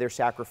and their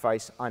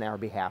sacrifice on our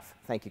behalf.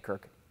 Thank you,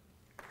 Kirk.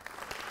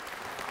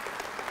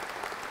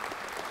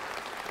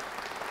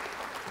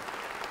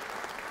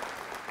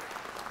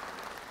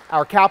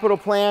 Our capital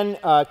plan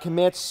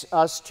commits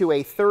us to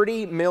a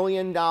 $30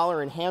 million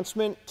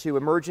enhancement to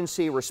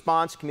emergency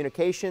response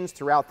communications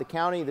throughout the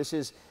county. This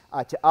is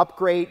to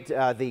upgrade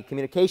the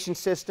communication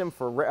system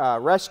for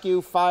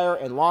rescue, fire,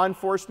 and law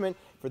enforcement.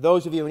 For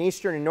those of you in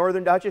Eastern and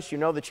Northern Dutchess, you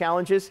know the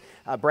challenges.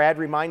 Brad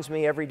reminds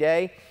me every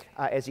day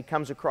as he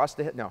comes across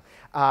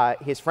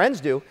his friends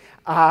do,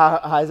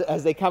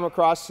 as they come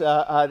across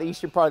the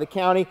eastern part of the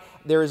county.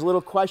 There is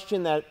little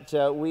question that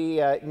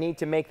we need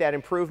to make that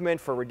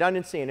improvement for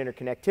redundancy and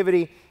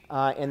interconnectivity,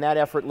 and that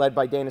effort, led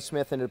by Dana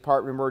Smith and the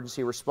Department of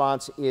Emergency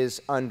Response,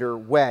 is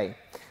underway.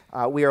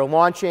 We are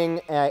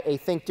launching a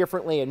Think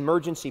Differently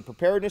emergency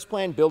preparedness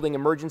plan, building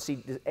an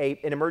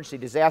emergency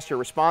disaster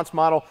response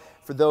model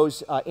for those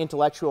those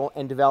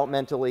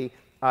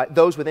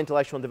with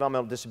intellectual and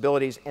developmental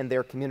disabilities and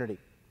their community.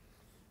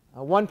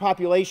 One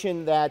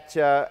population that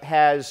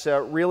has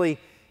really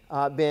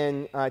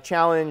been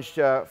challenged,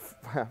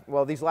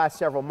 well, these last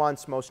several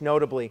months most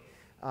notably,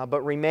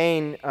 but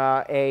remain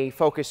a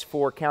focus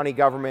for county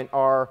government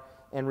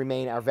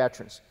remain our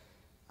veterans.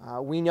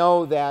 We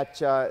know that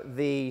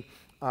the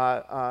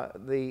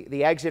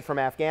exit from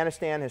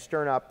Afghanistan has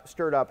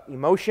stirred up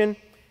emotion,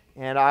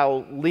 and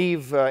I'll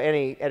leave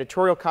any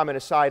editorial comment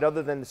aside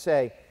other than to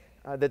say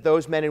that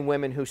those men and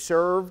women who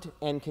served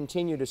and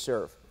continue to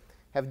serve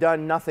have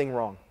done nothing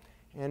wrong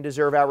and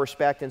deserve our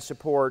respect and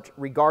support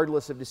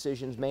regardless of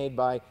decisions made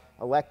by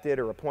elected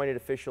or appointed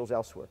officials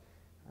elsewhere.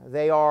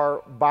 They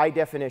are, by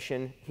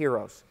definition,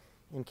 heroes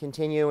and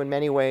continue in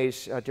many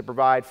ways to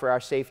provide for our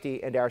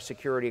safety and our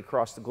security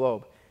across the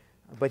globe.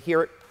 But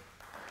here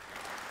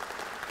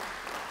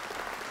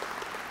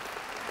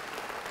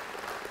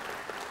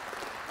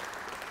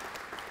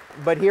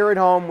at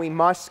home, we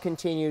must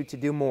continue to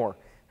do more.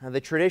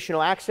 The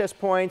traditional access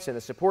points and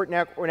the support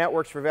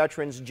networks for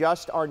veterans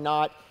just are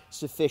not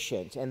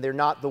sufficient, and they're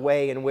not the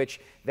way in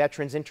which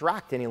veterans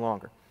interact any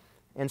longer.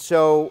 And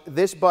so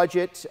this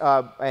budget,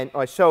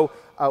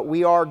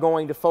 we are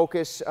going to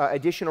focus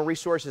additional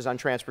resources on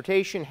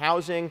transportation,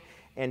 housing,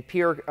 and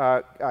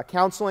peer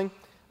counseling.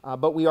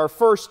 But we are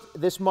first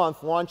this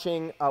month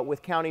launching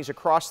with counties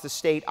across the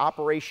state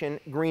Operation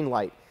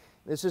Greenlight.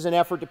 This is an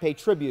effort to pay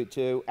tribute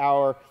to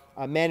our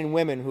men and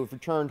women who have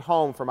returned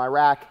home from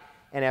Iraq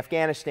and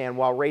Afghanistan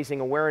while raising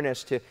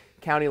awareness to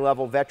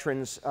county-level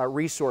veterans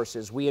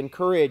resources. We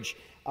encourage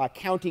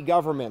county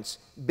governments,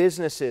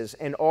 businesses,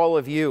 and all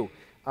of you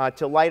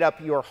to light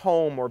up your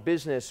home or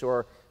business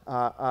or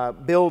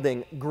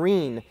building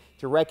green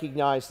to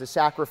recognize the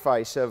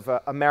sacrifice of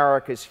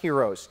America's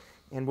heroes.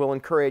 And we'll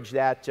encourage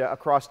that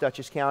across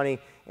Dutchess County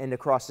and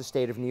across the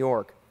state of New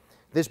York.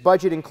 This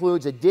budget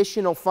includes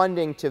additional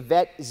funding to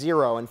Vet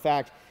Zero. In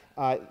fact,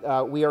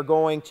 we are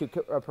going to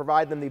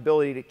provide them the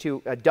ability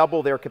to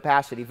double their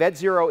capacity. Vet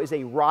Zero is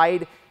a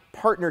ride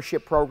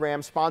partnership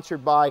program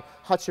sponsored by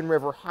Hudson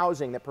River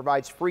Housing that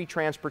provides free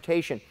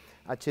transportation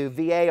to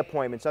VA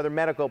appointments, other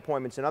medical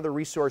appointments, and other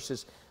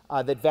resources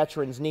that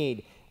veterans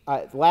need.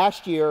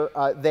 Last year,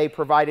 they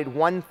provided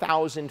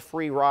 1,000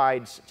 free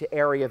rides to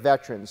area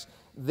veterans.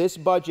 This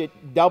budget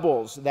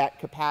doubles that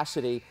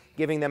capacity,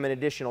 giving them an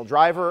additional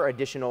driver,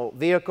 additional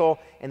vehicle,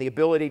 and the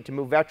ability to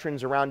move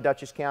veterans around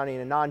Dutchess County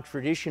in a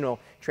non-traditional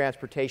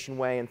transportation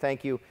way. And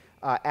thank you,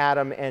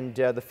 Adam, and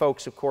the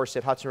folks, of course,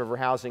 at Hudson River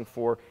Housing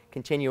for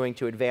continuing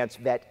to advance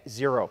Vet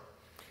Zero.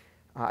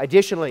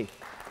 Additionally,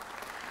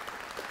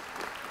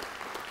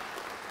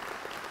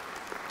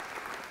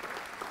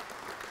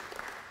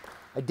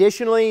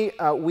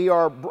 we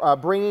are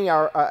bringing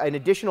an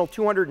additional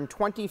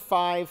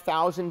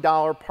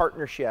 $225,000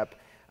 partnership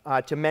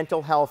to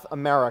Mental Health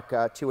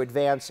America to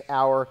advance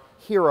our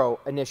HERO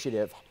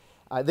initiative.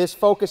 This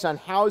focus on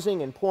housing,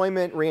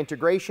 employment,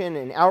 reintegration,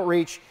 and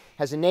outreach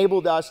has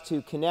enabled us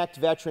to connect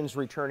veterans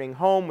returning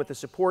home with the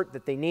support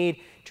that they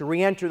need to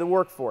re-enter the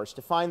workforce,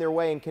 to find their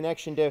way in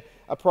connection to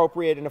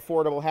appropriate and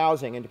affordable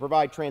housing, and to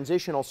provide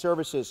transitional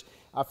services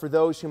for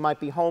those who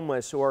might be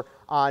homeless or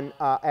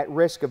at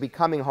risk of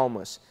becoming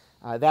homeless.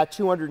 That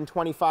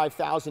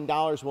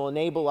 $225,000 will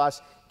enable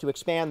us to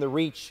expand the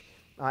reach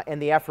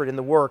and the effort and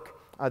the work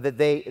that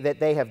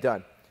they have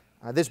done.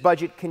 This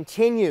budget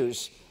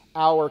continues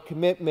our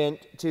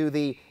commitment to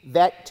the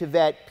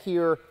vet-to-vet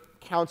peer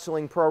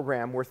counseling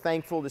program. We're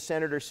thankful to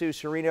Senator Sue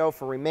Serino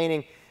for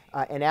remaining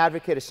an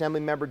advocate,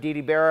 Assemblymember Dee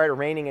Dee Barrett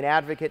remaining an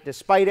advocate,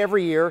 despite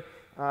every year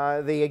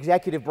the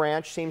executive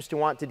branch seems to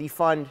want to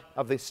defund,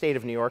 of the state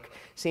of New York,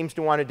 seems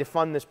to want to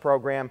defund this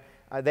program.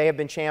 they have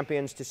been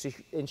champions to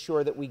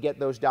ensure that we get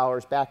those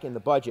dollars back in the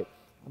budget.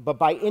 But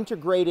by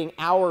integrating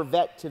our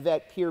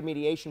vet-to-vet peer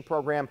mediation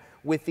program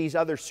with these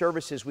other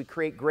services, we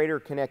create greater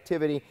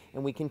connectivity,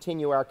 and we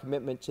continue our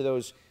commitment to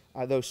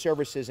those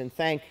services. And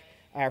thank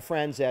our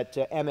friends at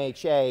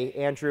MHA,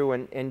 Andrew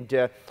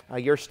and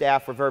your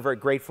staff. We're very, very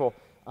grateful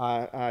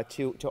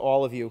to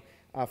all of you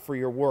for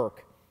your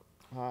work.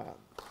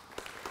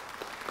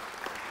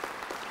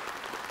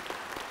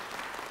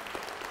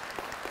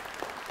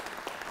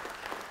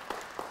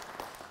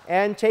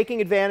 And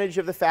taking advantage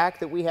of the fact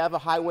that we have a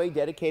highway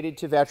dedicated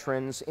to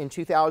veterans, in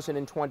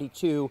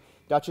 2022,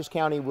 Dutchess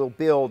County will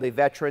build a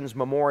Veterans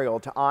Memorial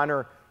to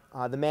honor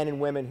the men and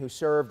women who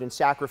served and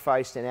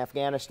sacrificed in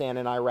Afghanistan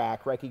and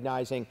Iraq,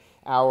 recognizing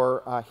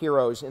our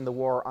heroes in the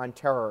war on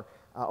terror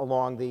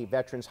along the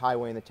Veterans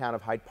Highway in the town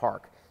of Hyde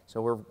Park.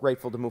 So we're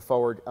grateful to move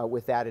forward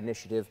with that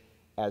initiative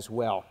as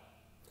well.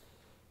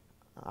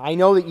 I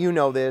know that you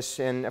know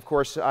this, and of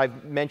course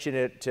I've mentioned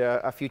it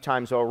a few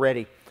times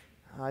already.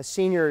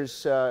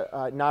 Seniors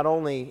not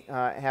only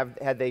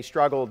had they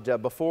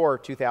struggled before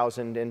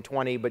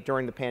 2020, but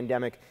during the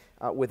pandemic,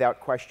 without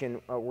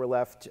question, were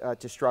left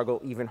to struggle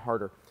even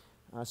harder.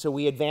 So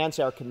we advance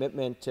our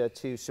commitment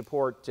to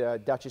support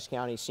Dutchess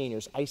County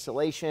seniors.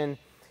 Isolation,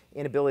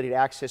 inability to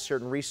access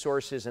certain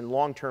resources, and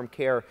long-term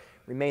care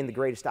remain the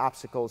greatest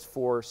obstacles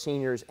for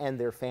seniors and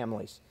their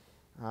families,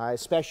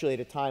 especially at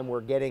a time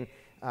where getting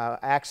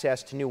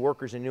access to new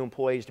workers and new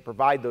employees to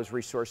provide those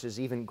resources is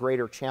an even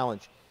greater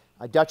challenge.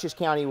 Dutchess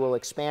County will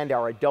expand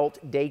our adult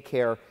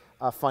daycare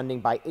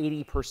funding by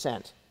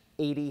 80%,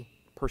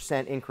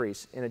 80%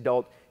 increase in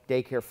adult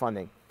daycare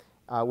funding.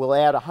 We'll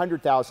add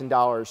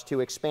 $100,000 to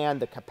expand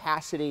the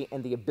capacity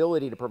and the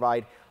ability to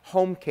provide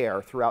home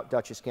care throughout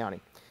Dutchess County.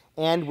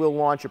 And we'll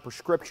launch a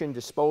prescription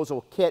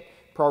disposal kit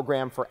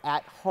program for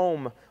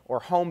at-home or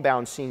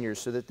homebound seniors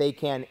so that they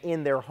can,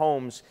 in their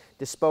homes,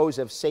 dispose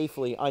of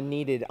safely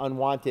unneeded,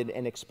 unwanted,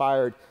 and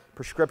expired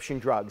prescription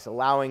drugs,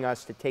 allowing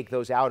us to take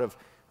those out of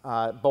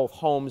both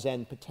homes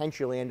and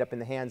potentially end up in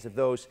the hands of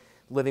those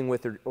living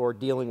with or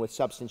dealing with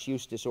substance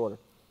use disorder.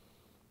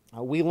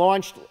 We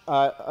launched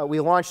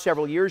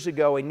several years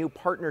ago a new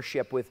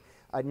partnership with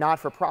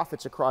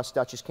not-for-profits across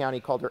Dutchess County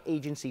called our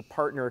Agency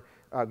Partner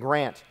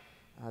Grant,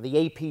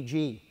 the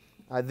APG.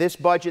 This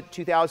budget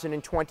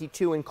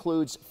 2022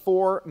 includes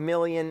 $4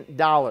 million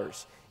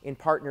in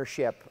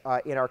partnership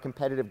in our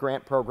competitive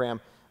grant program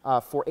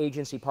for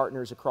agency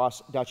partners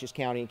across Dutchess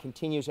County, and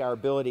continues our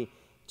ability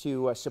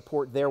to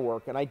support their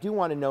work. And I do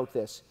want to note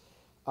this.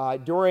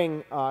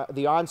 During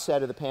the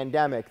onset of the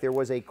pandemic, there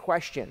was a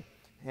question,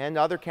 and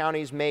other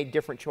counties made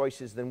different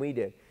choices than we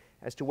did,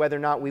 as to whether or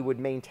not we would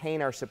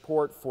maintain our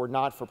support for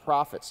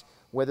not-for-profits,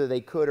 whether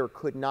they could or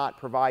could not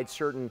provide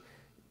certain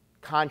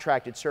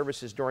contracted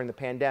services during the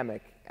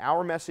pandemic.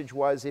 Our message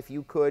was, if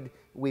you could,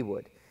 we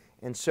would.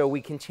 And so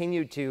we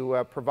continued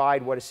to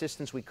provide what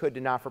assistance we could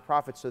to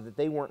not-for-profits so that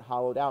they weren't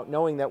hollowed out,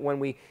 knowing that when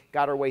we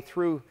got our way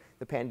through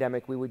the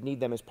pandemic, we would need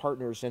them as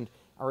partners. And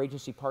our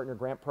Agency Partner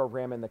Grant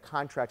Program and the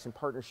contracts and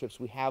partnerships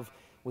we have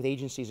with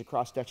agencies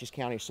across Dutchess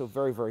County are so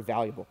very, very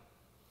valuable.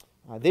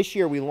 This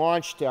year we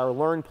launched our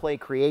Learn, Play,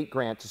 Create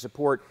grant to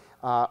support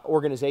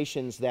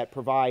organizations that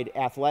provide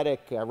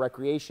athletic,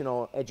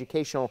 recreational,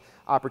 educational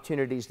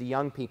opportunities to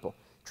young people.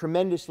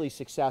 Tremendously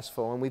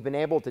successful, and we've been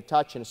able to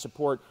touch and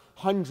support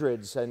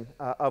hundreds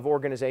of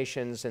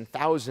organizations and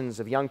thousands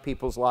of young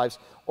people's lives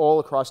all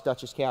across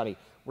Dutchess County.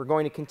 We're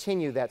going to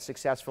continue that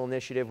successful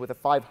initiative with a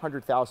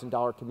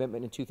 $500,000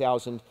 commitment in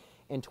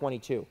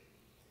 2022.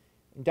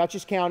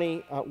 Dutchess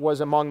County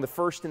was among the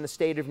first in the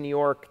state of New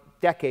York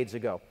decades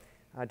ago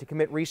to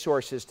commit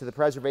resources to the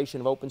preservation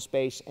of open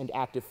space and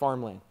active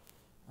farmland.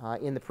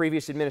 In the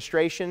previous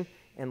administration,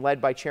 and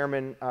led by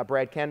Chairman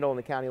Brad Kendall in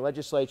the county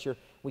legislature,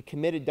 we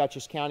committed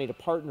Dutchess County to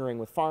partnering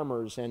with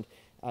farmers and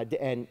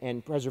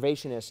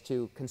preservationists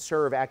to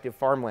conserve active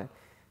farmland.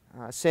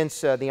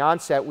 Since the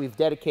onset, we've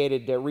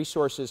dedicated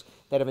resources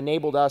that have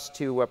enabled us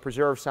to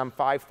preserve some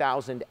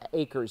 5,000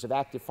 acres of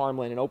active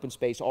farmland and open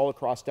space all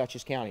across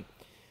Dutchess County.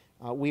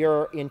 We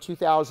are, in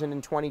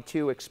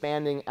 2022,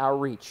 expanding our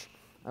reach.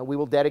 We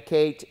will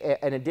dedicate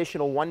an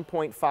additional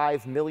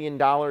 $1.5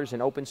 million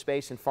in open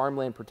space and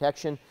farmland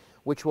protection,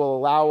 which will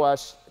allow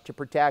us to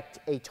protect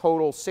a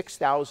total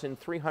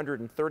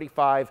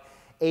 6,335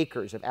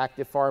 acres of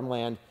active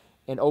farmland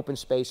and open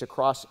space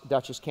across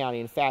Dutchess County.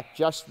 In fact,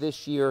 just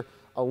this year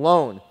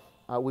alone,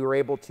 we were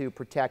able to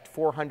protect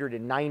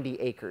 490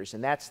 acres,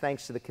 and that's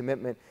thanks to the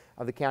commitment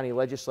of the county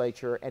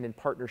legislature and in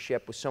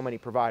partnership with so many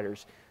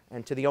providers.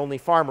 And to the only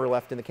farmer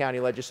left in the county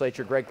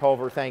legislature, Greg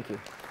Pulver, thank you.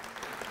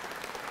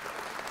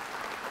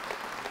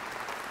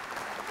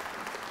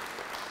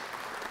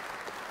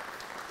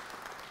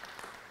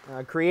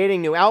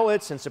 Creating new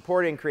outlets and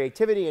supporting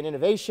creativity and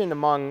innovation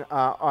among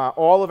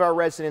all of our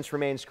residents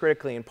remains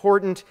critically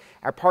important.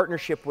 Our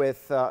partnership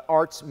with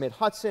Arts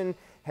Mid-Hudson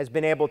has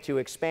been able to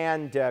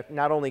expand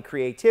not only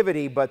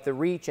creativity, but the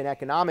reach and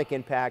economic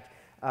impact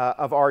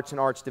of arts and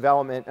arts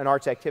development and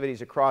arts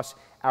activities across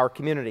our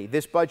community.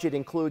 This budget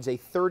includes a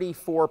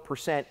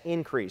 34%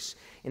 increase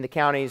in the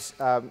county's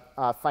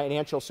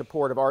financial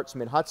support of Arts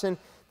Mid-Hudson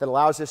that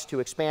allows us to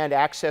expand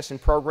access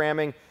and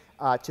programming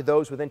to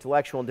those with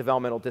intellectual and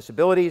developmental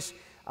disabilities,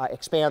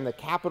 expand the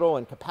capital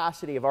and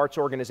capacity of arts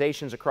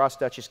organizations across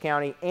Dutchess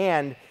County,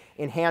 and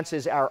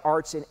enhances our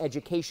arts and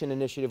education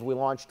initiative we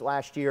launched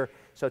last year,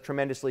 so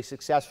tremendously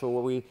successful,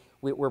 where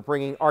we're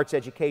bringing arts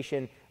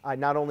education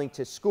not only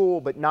to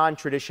school but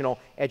non-traditional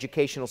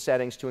educational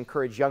settings to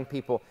encourage young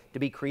people to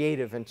be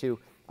creative and to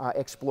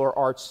explore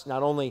arts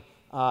not only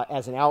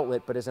as an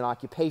outlet but as an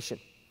occupation.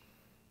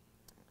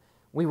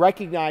 We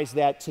recognize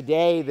that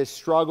today the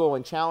struggle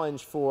and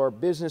challenge for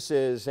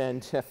businesses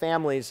and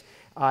families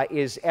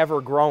is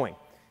ever growing.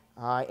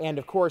 And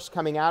of course,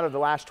 coming out of the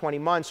last 20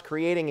 months,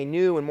 creating a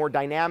new and more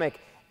dynamic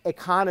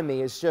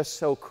economy is just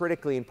so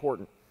critically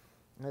important.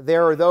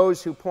 There are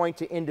those who point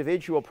to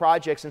individual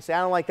projects and say,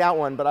 I don't like that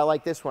one, but I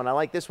like this one. I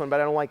like this one,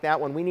 but I don't like that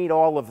one. We need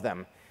all of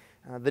them.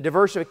 The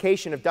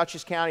diversification of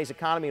Dutchess County's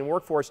economy and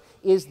workforce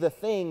is the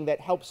thing that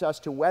helps us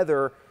to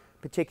weather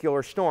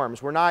particular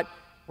storms. We're not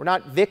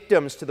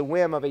victims to the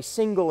whim of a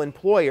single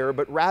employer,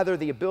 but rather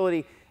the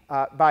ability,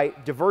 by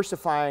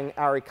diversifying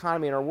our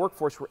economy and our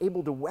workforce, we're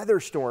able to weather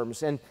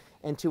storms and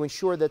to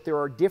ensure that there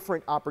are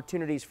different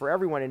opportunities for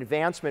everyone in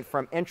advancement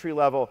from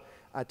entry-level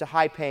to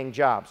high-paying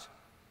jobs.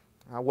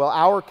 Well,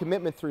 our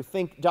commitment through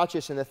Think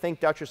Dutchess and the Think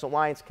Dutchess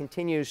Alliance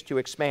continues to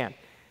expand.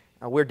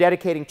 We're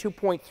dedicating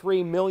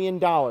 $2.3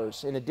 million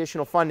in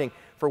additional funding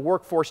for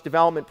workforce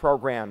development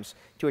programs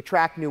to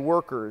attract new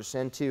workers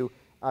and to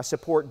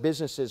support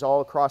businesses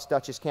all across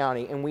Dutchess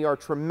County. And we are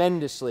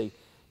tremendously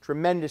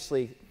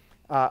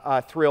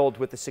thrilled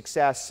with the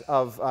success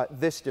of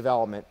this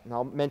development. And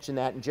I'll mention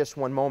that in just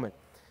one moment.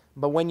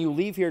 But when you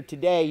leave here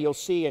today, you'll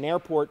see an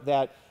airport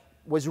that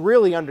was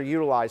really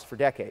underutilized for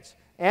decades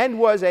and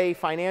was a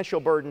financial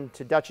burden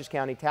to Dutchess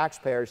County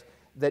taxpayers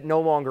that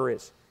no longer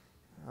is.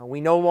 We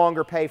no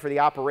longer pay for the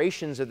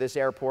operations of this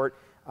airport.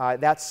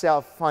 That's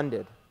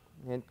self-funded.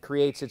 It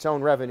creates its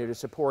own revenue to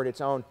support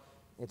its own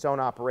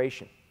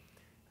operation.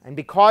 And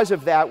because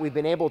of that, we've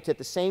been able to, at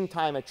the same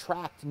time,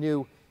 attract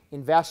new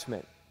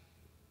investment.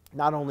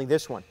 Not only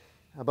this one,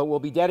 but we'll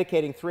be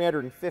dedicating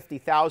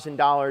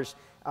 $350,000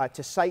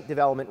 to site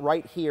development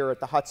right here at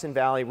the Hudson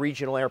Valley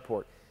Regional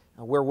Airport,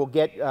 where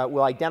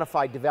we'll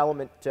identify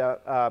development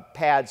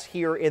pads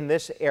here in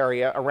this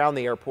area around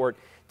the airport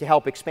to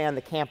help expand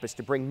the campus,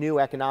 to bring new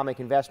economic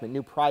investment,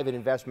 new private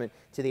investment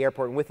to the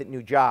airport, and with it,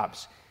 new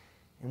jobs.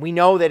 And we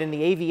know that in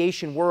the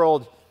aviation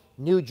world,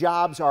 new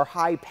jobs are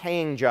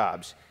high-paying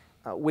jobs,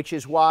 which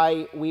is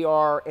why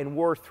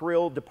we're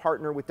thrilled to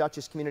partner with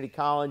Dutchess Community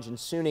College and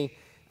SUNY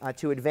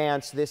to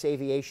advance this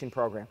aviation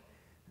program.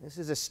 This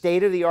is a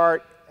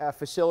state-of-the-art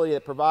facility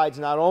that provides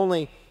not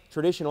only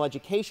traditional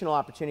educational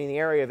opportunity in the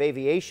area of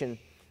aviation,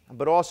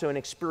 but also an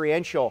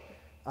experiential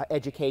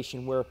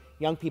education where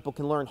young people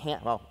can learn,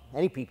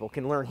 any people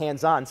can learn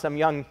hands-on, some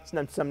young,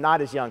 some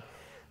not as young.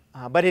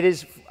 But it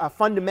is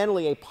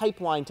fundamentally a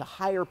pipeline to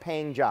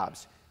higher-paying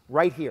jobs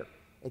right here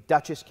at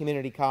Dutchess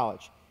Community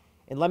College.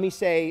 And let me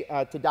say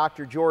to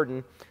Dr.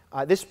 Jordan,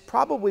 this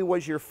probably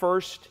was your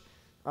first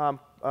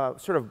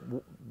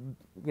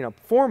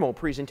formal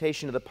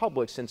presentation to the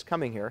public since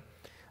coming here.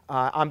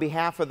 On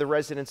behalf of the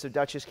residents of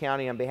Dutchess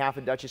County, on behalf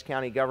of Dutchess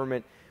County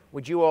government,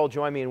 would you all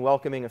join me in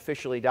welcoming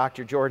officially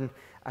Dr. Jordan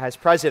as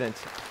president?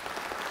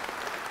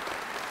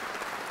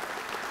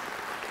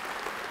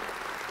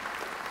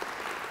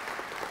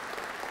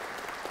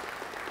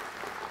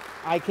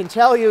 I can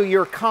tell you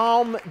your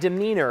calm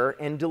demeanor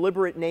and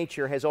deliberate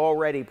nature has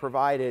already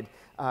provided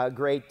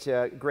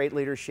great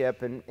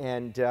leadership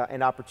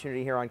and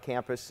opportunity here on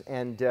campus,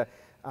 and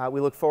we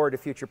look forward to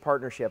future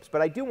partnerships.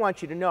 But I do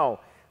want you to know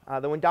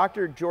that when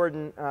Dr.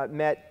 Jordan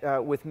met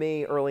with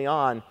me early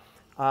on,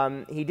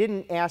 he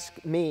didn't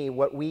ask me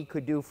what we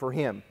could do for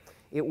him.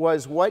 It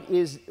was what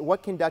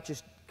can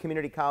Dutchess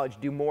Community College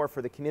do more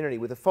for the community,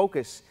 with a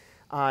focus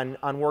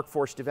on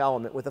workforce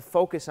development, with a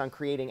focus on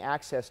creating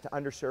access to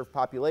underserved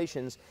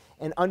populations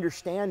and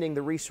understanding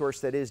the resource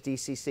that is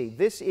DCC.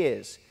 This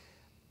is,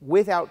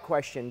 without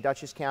question,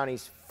 Dutchess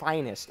County's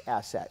finest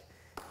asset.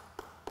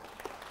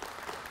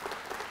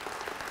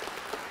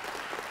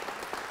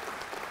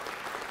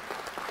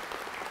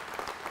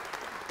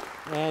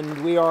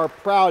 And we are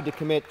proud to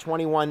commit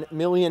 $21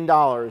 million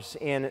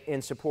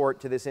in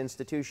support to this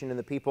institution and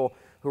the people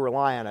who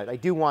rely on it. I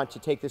do want to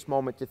take this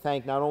moment to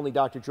thank not only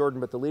Dr. Jordan,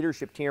 but the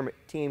leadership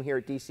team here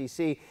at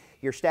DCC,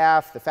 your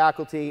staff, the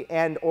faculty,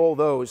 and all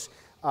those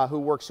who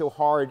work so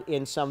hard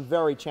in some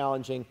very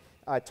challenging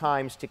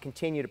times to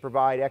continue to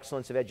provide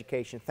excellence of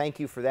education. Thank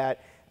you for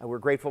that. We're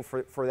grateful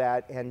for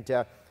that.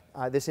 And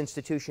this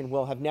institution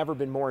will have never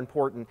been more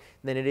important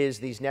than it is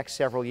these next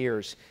several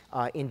years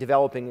in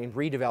developing and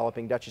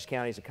redeveloping Dutchess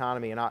County's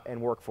economy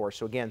and workforce.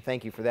 So again,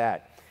 thank you for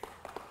that.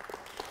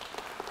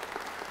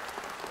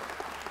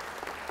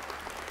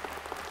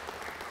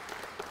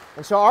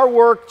 And so our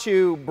work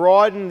to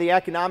broaden the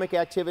economic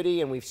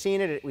activity, and we see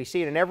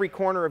it in every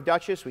corner of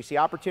Dutchess. We see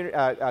opportunity,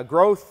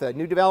 growth,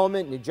 new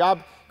development, new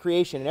job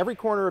creation in every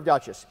corner of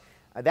Dutchess.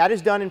 That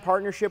is done in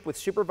partnership with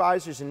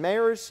supervisors and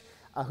mayors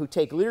who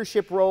take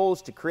leadership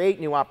roles to create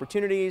new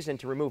opportunities and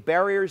to remove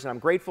barriers. And I'm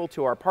grateful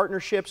to our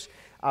partnerships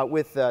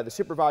with the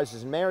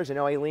supervisors and mayors. I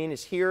know Aileen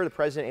is here, the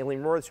president,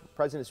 Aileen Rohr, the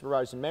president of the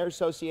Supervisors and Mayors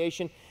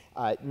Association.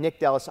 Nick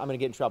Dellis, I'm going to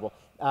get in trouble.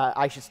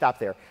 I should stop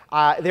there.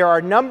 There are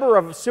a number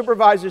of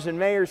supervisors and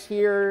mayors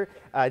here,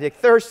 Dick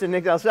Thurston,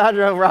 Nick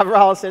D'Alessandro, Rob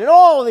Rollison, and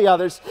all of the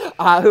others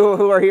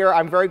who are here.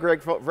 I'm very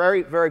grateful,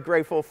 very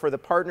grateful for the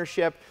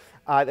partnership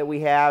that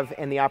we have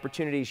and the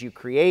opportunities you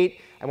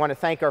create. I want to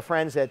thank our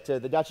friends at the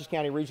Dutchess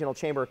County Regional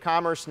Chamber of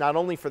Commerce, not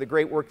only for the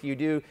great work that you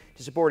do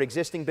to support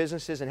existing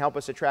businesses and help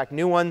us attract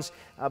new ones,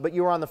 but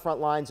you are on the front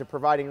lines of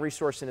providing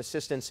resource and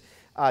assistance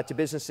to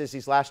businesses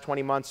these last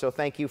 20 months. So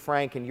thank you,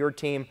 Frank, and your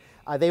team.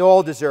 They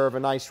all deserve a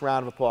nice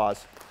round of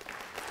applause.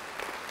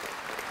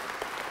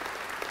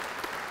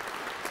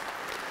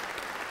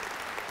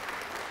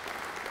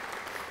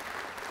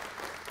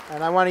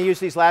 And I want to use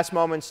these last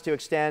moments to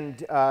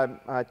extend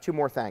two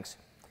more thanks.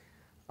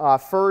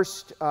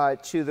 First,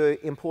 to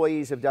the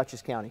employees of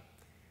Dutchess County.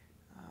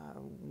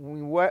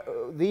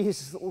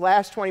 These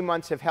last 20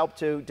 months have helped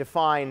to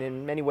define,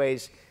 in many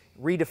ways,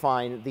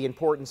 redefine the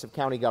importance of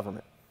county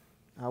government.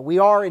 We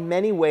are, in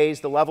many ways,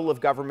 the level of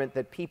government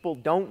that people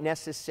don't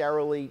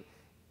necessarily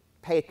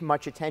pay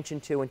much attention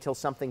to until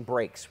something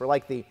breaks. We're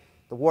like the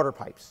water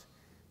pipes.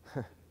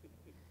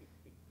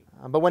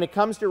 But when it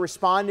comes to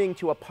responding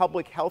to a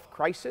public health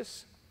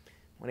crisis,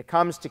 when it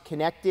comes to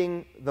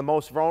connecting the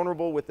most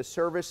vulnerable with the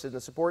service and the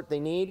support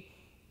they need,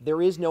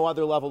 there is no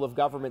other level of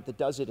government that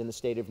does it in the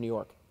state of New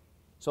York.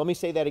 So let me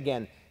say that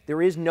again.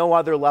 There is no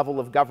other level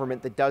of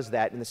government that does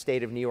that in the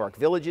state of New York.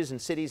 Villages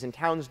and cities and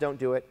towns don't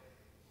do it,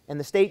 and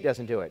the state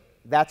doesn't do it.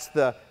 That's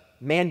the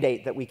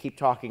mandate that we keep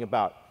talking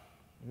about.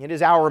 It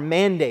is our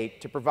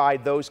mandate to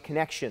provide those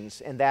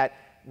connections and that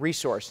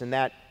resource and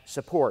that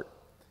support.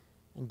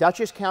 And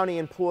Dutchess County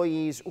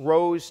employees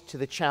rose to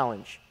the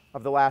challenge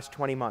of the last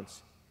 20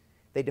 months.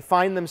 They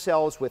defined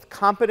themselves with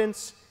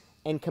competence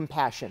and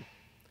compassion.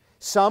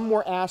 Some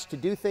were asked to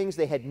do things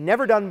they had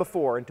never done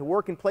before and to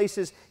work in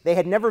places they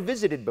had never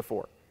visited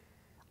before.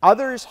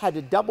 Others had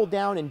to double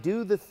down and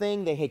do the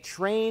thing they had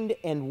trained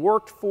and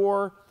worked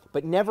for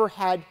but never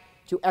had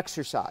to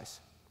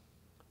exercise.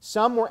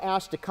 Some were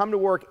asked to come to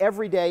work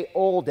every day,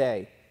 all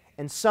day,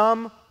 and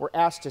some were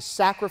asked to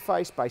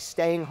sacrifice by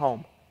staying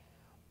home.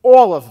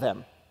 All of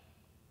them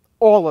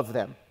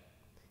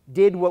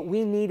did what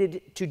we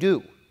needed to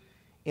do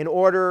in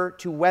order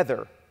to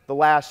weather the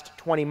last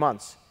 20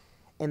 months.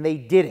 And they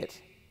did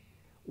it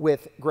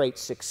with great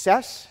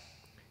success,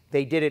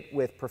 they did it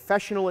with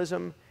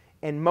professionalism,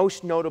 and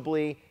most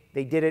notably,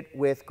 they did it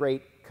with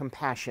great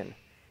compassion.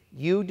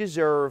 You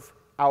deserve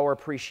our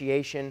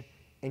appreciation,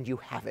 and you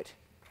have it.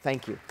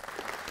 Thank you.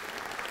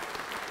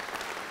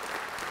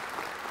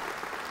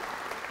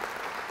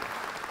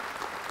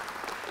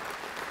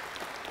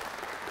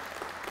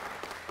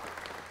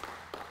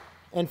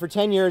 And for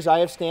 10 years, I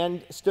have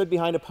stood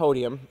behind a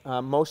podium,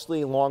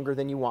 mostly longer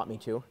than you want me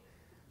to,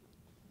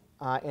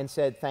 and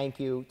said thank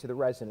you to the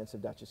residents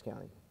of Dutchess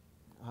County.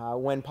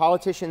 When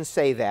politicians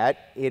say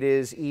that, it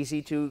is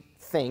easy to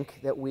think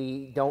that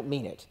we don't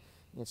mean it.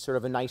 It's sort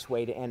of a nice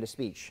way to end a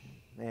speech,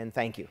 and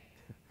thank you.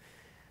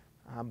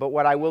 But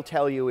what I will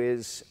tell you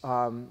is,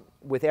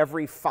 with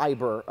every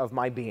fiber of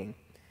my being,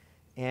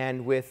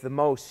 and with the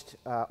most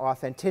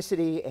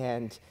authenticity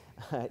and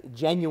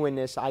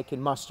genuineness I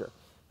can muster,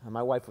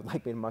 my wife would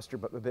like me to muster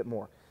but a bit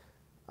more,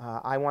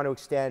 I want to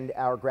extend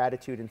our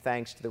gratitude and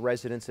thanks to the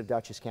residents of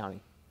Dutchess County.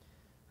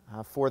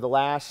 For the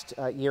last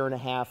year and a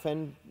half,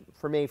 and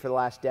for me for the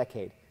last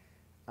decade,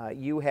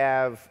 you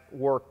have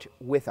worked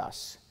with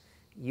us.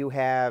 You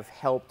have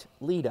helped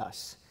lead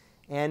us.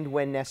 And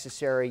when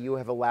necessary, you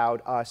have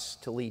allowed us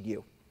to lead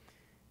you.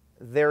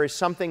 There is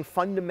something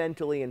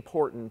fundamentally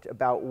important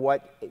about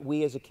what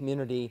we as a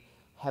community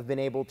have been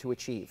able to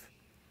achieve.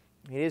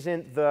 It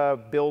isn't the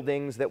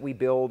buildings that we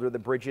build or the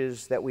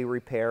bridges that we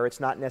repair. It's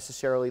not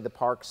necessarily the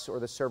parks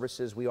or the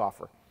services we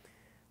offer.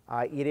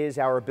 It is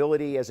our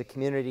ability as a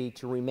community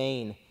to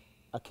remain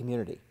a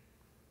community.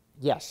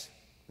 Yes,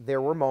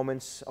 there were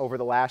moments over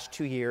the last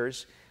 2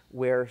 years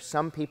where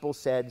some people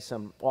said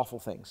some awful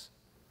things.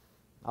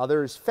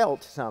 Others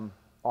felt some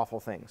awful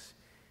things.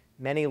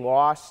 Many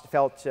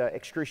felt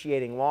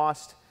excruciating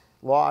loss,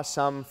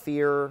 some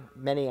fear,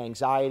 many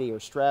anxiety or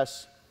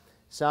stress.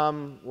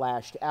 Some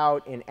lashed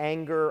out in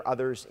anger,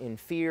 others in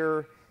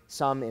fear,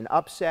 some in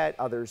upset,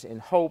 others in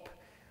hope.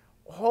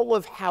 All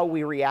of how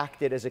we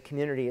reacted as a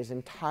community is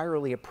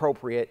entirely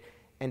appropriate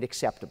and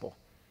acceptable.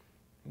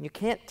 You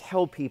can't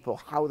tell people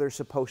how they're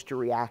supposed to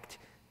react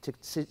to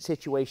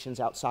situations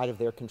outside of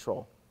their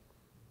control.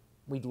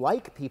 We'd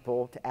like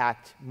people to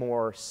act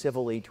more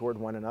civilly toward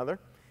one another.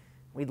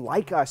 We'd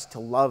like us to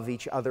love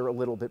each other a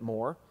little bit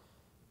more.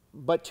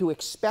 But to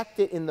expect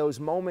it in those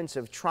moments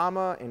of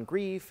trauma and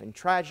grief and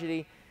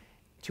tragedy,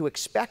 to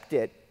expect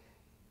it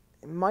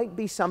might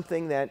be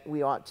something that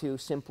we ought to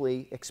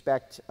simply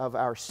expect of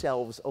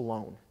ourselves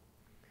alone.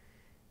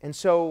 And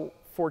so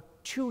for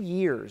 2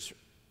 years,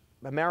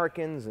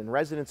 Americans and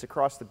residents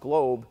across the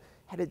globe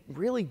had to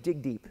really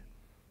dig deep,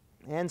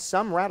 and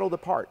some rattled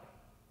apart.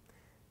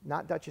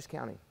 Not Dutchess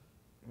County.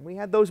 We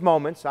had those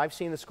moments. I've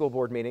seen the school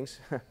board meetings.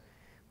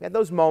 We had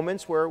those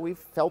moments where we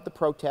felt the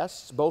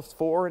protests, both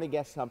for and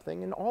against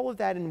something, and all of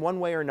that in one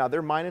way or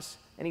another, minus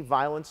any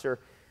violence or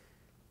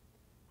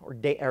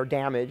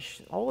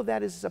damage, all of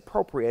that is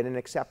appropriate and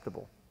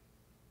acceptable.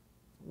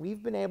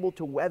 We've been able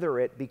to weather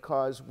it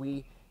because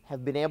we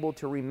have been able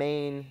to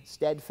remain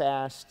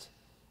steadfast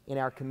in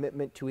our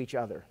commitment to each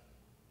other.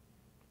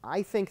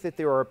 I think that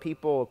there are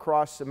people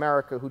across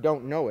America who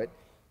don't know it,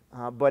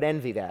 but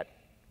envy that,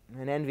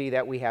 and envy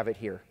that we have it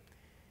here.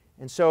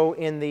 And so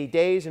in the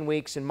days and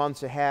weeks and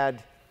months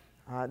ahead,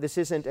 this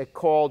isn't a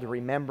call to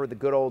remember the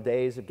good old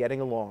days of getting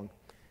along.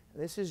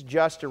 This is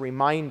just a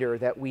reminder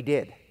that we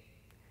did.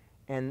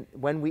 And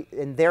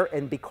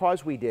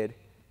because we did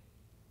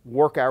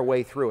work our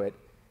way through it,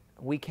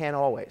 we can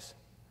always.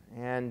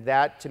 And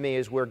that, to me,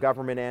 is where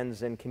government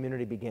ends and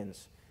community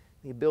begins.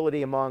 The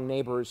ability among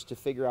neighbors to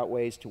figure out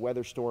ways to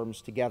weather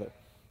storms together,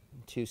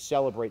 to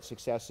celebrate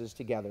successes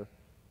together,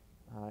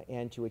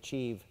 and to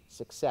achieve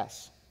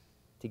success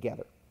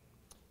together.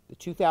 The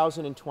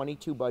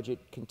 2022 budget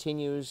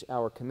continues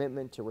our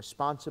commitment to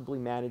responsibly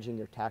managing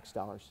your tax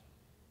dollars.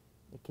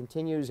 It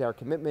continues our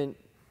commitment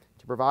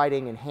to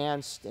providing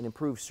enhanced and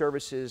improved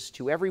services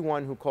to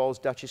everyone who calls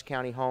Dutchess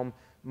County home,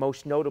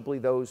 most notably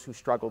those who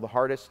struggle the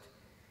hardest.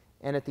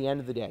 And at the end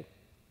of the day,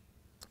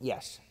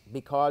 yes,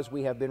 because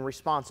we have been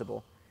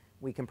responsible,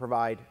 we can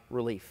provide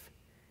relief.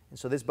 And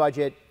so this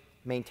budget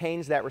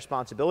maintains that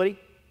responsibility,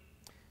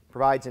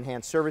 provides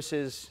enhanced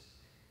services,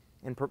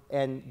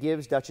 and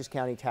gives Dutchess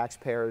County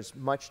taxpayers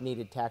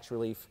much-needed tax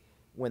relief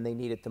when they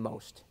need it the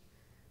most.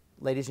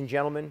 Ladies and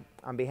gentlemen,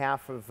 on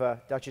behalf of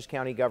Dutchess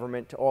County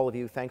government, to all of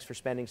you, thanks for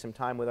spending some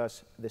time with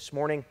us this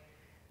morning.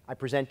 I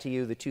present to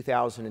you the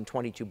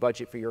 2022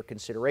 budget for your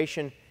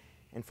consideration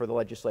and for the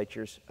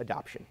legislature's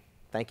adoption.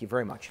 Thank you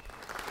very much.